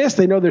 If they miss,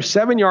 they know they're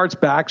 7 yards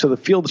back, so the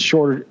field is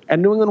shorter,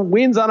 and New England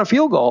wins on a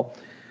field goal.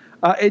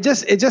 It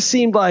just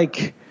seemed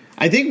like...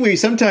 I think we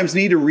sometimes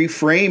need to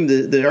reframe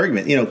the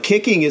argument.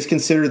 Kicking is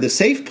considered the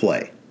safe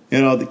play.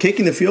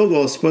 Kicking the field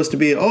goal is supposed to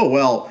be, I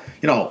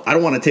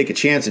don't want to take a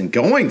chance in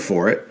going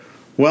for it.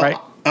 Well, right.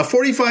 A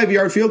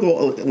 45-yard field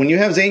goal, when you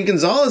have Zane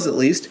Gonzalez at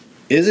least,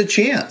 is a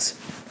chance.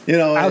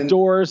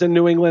 Outdoors in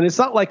New England. It's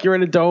not like you're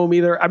in a dome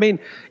either. I mean,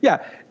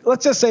 yeah,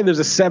 let's just say there's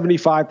a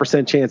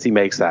 75% chance he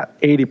makes that,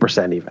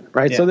 80% even,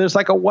 right? Yeah. So there's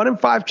like a 1 in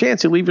 5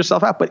 chance you leave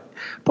yourself out. But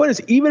the point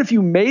is, even if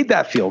you made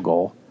that field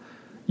goal,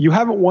 you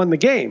haven't won the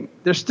game.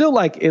 There's still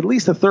like at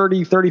least a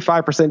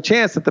 35%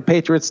 chance that the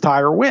Patriots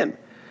tie or win.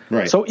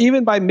 Right. So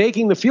even by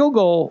making the field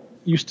goal,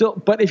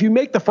 but if you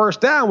make the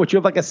first down, which you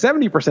have like a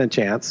 70%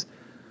 chance,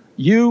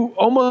 you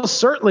almost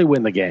certainly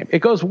win the game. It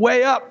goes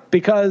way up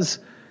because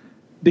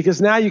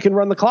now you can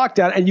run the clock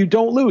down and you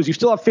don't lose. You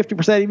still have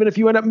 50% even if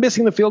you end up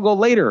missing the field goal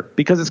later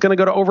because it's going to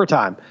go to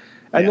overtime.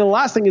 And then the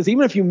last thing is,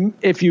 even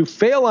if you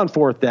fail on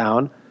 4th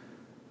down,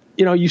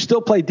 you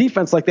still play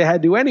defense like they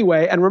had to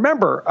anyway. And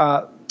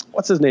remember,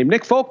 what's his name?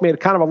 Nick Folk made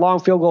kind of a long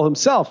field goal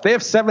himself. They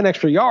have 7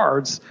 extra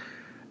yards.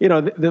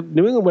 The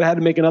New England would have had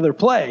to make another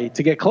play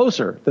to get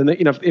closer.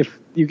 If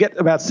you get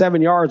about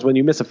 7 yards when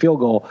you miss a field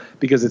goal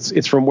because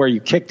it's from where you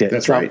kicked it.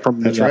 That's right.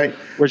 From the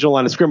original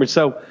line of scrimmage.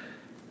 So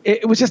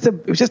it was just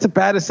a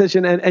bad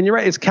decision. And you're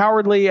right. It's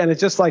cowardly, and it's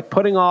just like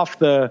putting off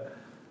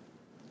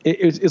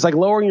it's like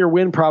lowering your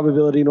win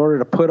probability in order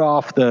to put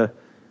off the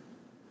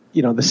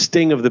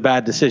sting of the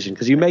bad decision,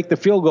 because you make the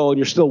field goal and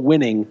you're still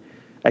winning.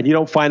 And you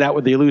don't find out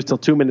whether you lose till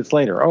 2 minutes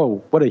later.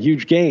 Oh, what a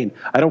huge gain.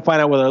 I don't find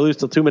out whether I lose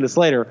till 2 minutes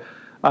later.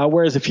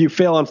 Whereas if you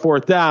fail on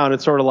 4th down,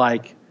 it's sort of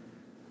like,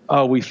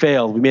 oh, we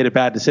failed. We made a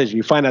bad decision.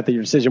 You find out that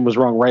your decision was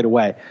wrong right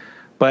away.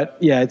 But,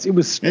 yeah, it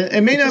was...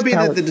 It may not be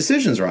that the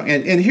decision's wrong.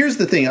 And here's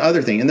the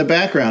other thing. In the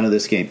background of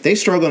this game, they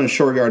struggled in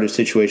short yardage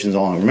situations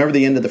all along. Remember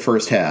the end of the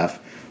first half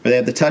where they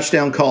had the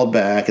touchdown called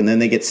back, and then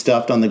they get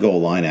stuffed on the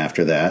goal line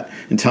after that,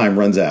 and time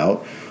runs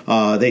out.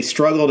 They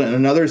struggled in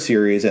another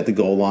series at the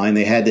goal line.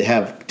 They had to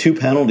have 2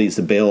 penalties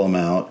to bail them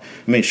out.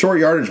 I mean,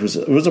 short yardage was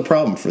a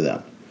problem for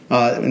them,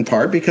 in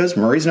part because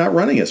Murray's not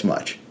running as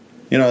much.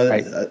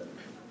 Right.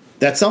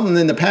 That's something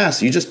in the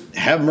past. You just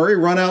have Murray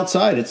run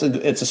outside. It's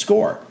a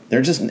score.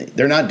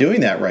 They're not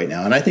doing that right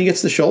now, and I think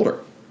it's the shoulder.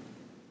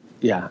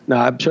 Yeah, no,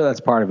 I'm sure that's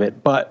part of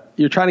it. But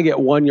you're trying to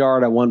get 1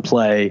 yard on one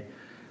play.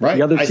 Right.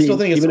 The other team, I still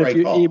think it's the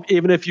right call.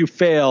 Even if you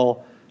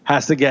fail,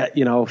 has to get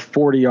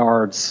 40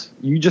 yards.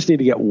 You just need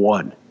to get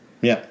 1.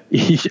 Yeah. I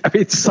mean,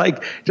 it's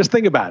like, just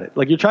think about it.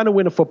 Like, you're trying to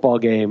win a football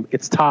game.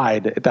 It's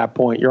tied at that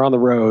point. You're on the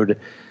road.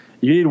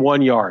 You need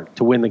 1 yard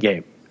to win the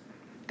game.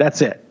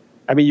 That's it.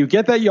 I mean, you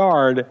get that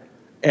yard,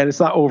 and it's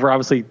not over.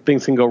 Obviously,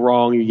 things can go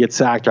wrong. You get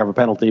sacked or have a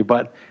penalty.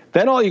 But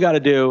then all you got to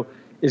do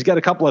is get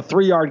a couple of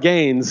 3-yard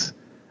gains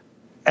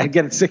and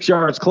get it 6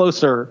 yards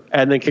closer,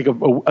 and then kick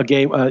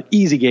an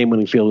easy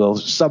game-winning field goal,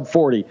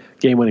 sub-40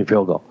 game-winning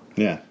field goal.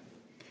 Yeah.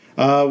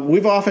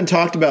 We've often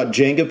talked about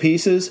Jenga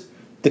pieces.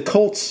 The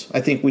Colts,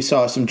 I think we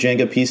saw some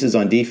Jenga pieces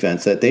on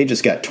defense that they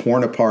just got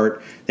torn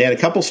apart. They had a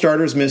couple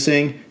starters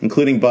missing,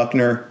 including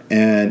Buckner,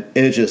 and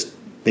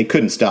they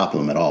couldn't stop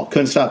them at all.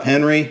 Couldn't stop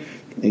Henry.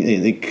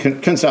 They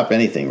couldn't stop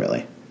anything,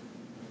 really.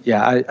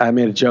 Yeah, I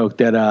made a joke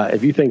that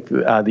if you think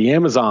the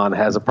Amazon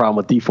has a problem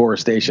with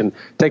deforestation,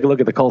 take a look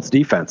at the Colts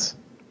defense.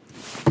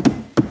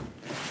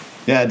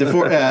 Yeah,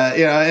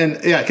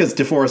 because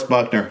DeForest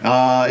Buckner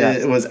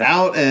it was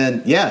out,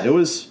 and it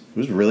was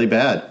really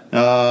bad.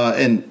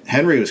 And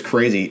Henry was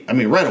crazy. I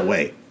mean, right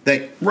away,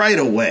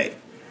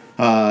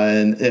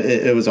 and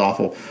it was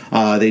awful.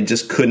 They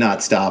just could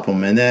not stop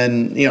him. And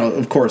then,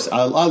 of course,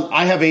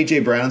 I have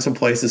A.J. Brown in some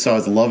places, so I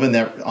was loving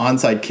that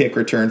onside kick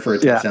return for a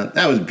touchdown. Yeah.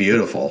 That was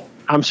beautiful.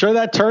 I'm sure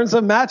that turned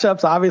some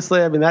matchups,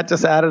 obviously. I mean, that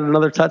just added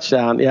another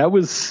touchdown. Yeah, it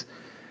was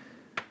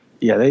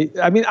Yeah,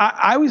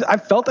 I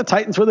felt the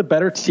Titans were the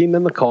better team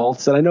than the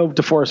Colts, and I know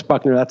DeForest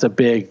Buckner, that's a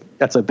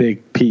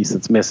big piece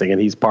that's missing, and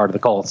he's part of the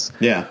Colts.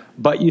 Yeah.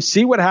 But you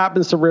see what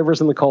happens to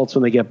Rivers and the Colts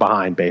when they get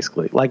behind,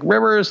 basically. Like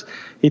Rivers,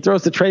 he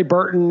throws to Trey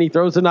Burton, he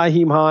throws to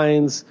Nyheim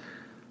Hines,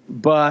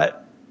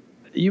 but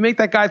you make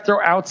that guy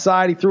throw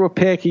outside, he threw a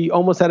pick, he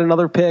almost had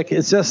another pick.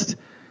 It's just,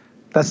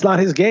 that's not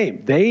his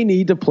game. They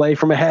need to play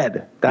from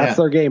ahead. That's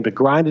their game, to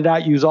grind it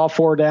out, use all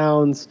 4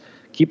 downs,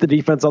 keep the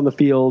defense on the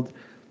field.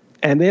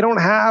 And they don't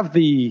have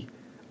the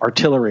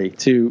artillery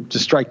to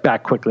strike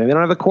back quickly. They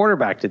don't have the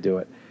quarterback to do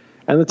it.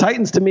 And the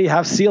Titans, to me,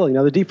 have ceiling.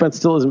 Now, the defense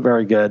still isn't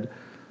very good,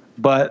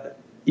 but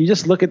you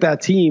just look at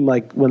that team,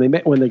 like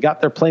when they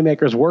got their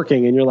playmakers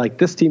working, and you're like,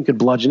 this team could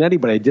bludgeon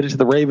anybody. They did it to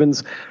the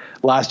Ravens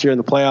last year in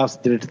the playoffs,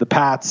 did it to the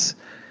Pats.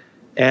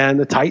 And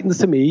the Titans,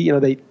 to me,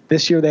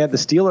 this year they had the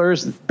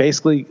Steelers.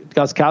 Basically,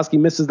 Gostkowski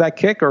misses that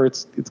kick, or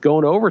it's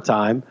going to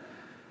overtime.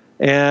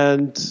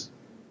 And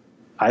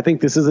I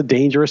think this is a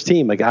dangerous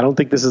team. Like, I don't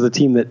think this is a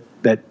team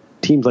that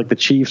teams like the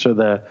Chiefs or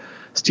the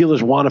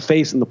Steelers want to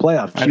face in the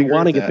playoffs. You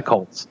want to get the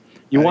Colts.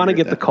 You want to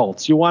get the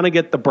Colts. You want to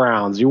get the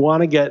Browns. You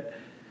want to get,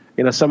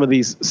 some of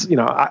these,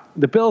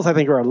 the Bills I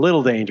think are a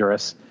little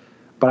dangerous,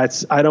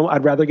 but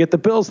I'd rather get the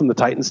Bills than the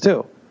Titans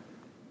too.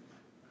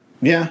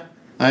 Yeah.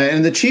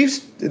 And the Chiefs,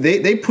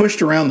 they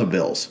pushed around the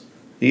Bills.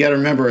 You got to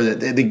remember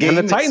that the game.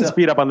 And the Titans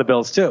beat up on the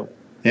Bills too.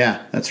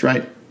 Yeah, that's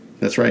right.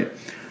 That's right.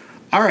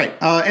 All right.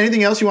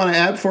 Anything else you want to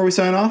add before we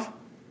sign off?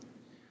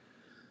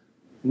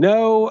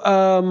 No.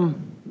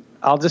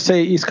 I'll just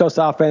say East Coast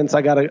offense.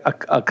 I got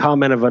a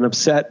comment of an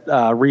upset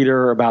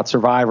reader about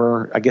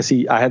Survivor. I guess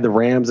I had the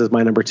Rams as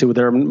my number 2.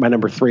 They're my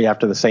number 3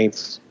 after the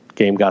Saints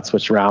game got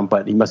switched around,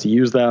 but he must have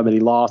used them and he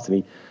lost, and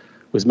he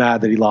was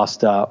mad that he lost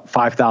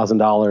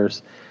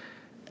 $5,000.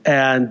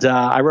 And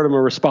I wrote him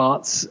a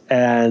response,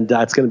 and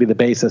it's going to be the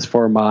basis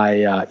for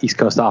my East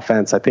Coast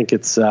offense. I think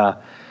it's going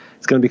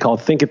to be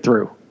called Think It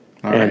Through.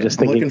 All right. I'm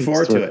looking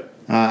forward to it.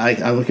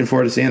 I'm looking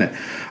forward to seeing it.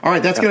 All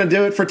right, that's going to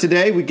do it for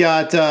today. We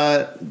got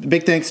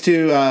big thanks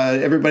to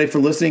everybody for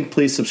listening.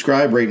 Please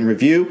subscribe, rate, and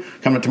review.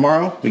 Coming up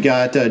tomorrow, we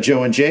got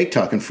Joe and Jake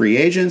talking free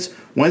agents.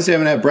 Wednesday, I'm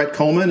going to have Brett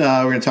Coleman.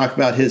 We're going to talk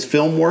about his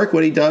film work,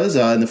 what he does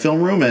in the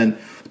film room, and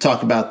we'll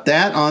talk about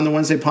that on the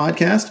Wednesday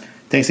podcast.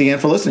 Thanks again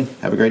for listening.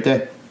 Have a great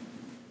day.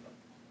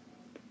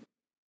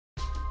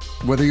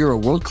 Whether you're a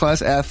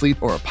world-class athlete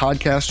or a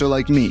podcaster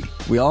like me,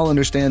 we all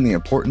understand the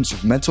importance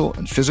of mental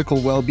and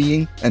physical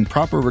well-being and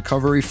proper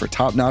recovery for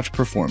top-notch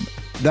performance.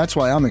 That's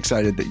why I'm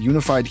excited that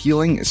Unified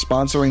Healing is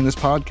sponsoring this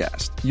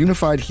podcast.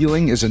 Unified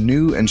Healing is a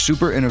new and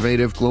super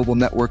innovative global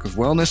network of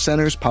wellness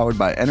centers powered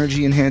by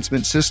Energy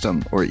Enhancement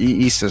System, or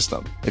EE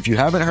System. If you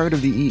haven't heard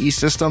of the EE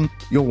System,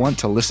 you'll want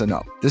to listen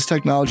up. This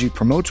technology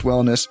promotes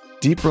wellness,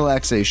 deep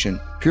relaxation,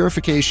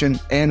 purification,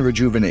 and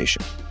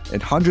rejuvenation.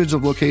 At hundreds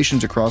of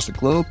locations across the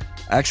globe,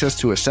 access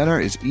to a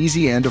center is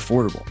easy and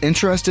affordable.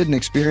 Interested in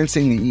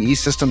experiencing the EE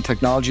System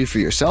technology for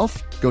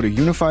yourself? Go to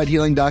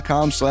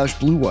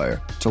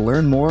unifiedhealing.com/bluewire to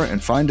learn more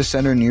and find a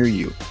center near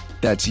you.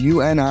 That's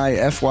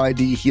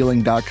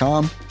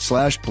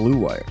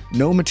unifydhealing.com/bluewire.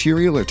 No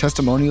material or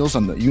testimonials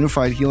on the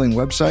Unified Healing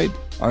website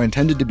are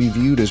intended to be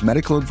viewed as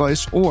medical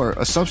advice or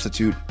a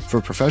substitute for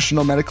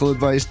professional medical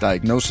advice,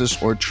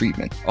 diagnosis, or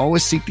treatment.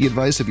 Always seek the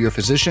advice of your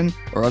physician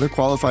or other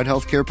qualified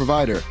healthcare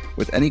provider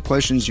with any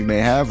questions you may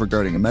have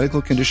regarding a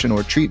medical condition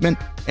or treatment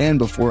and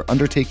before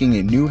undertaking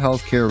a new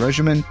healthcare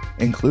regimen,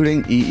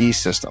 including EE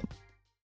System.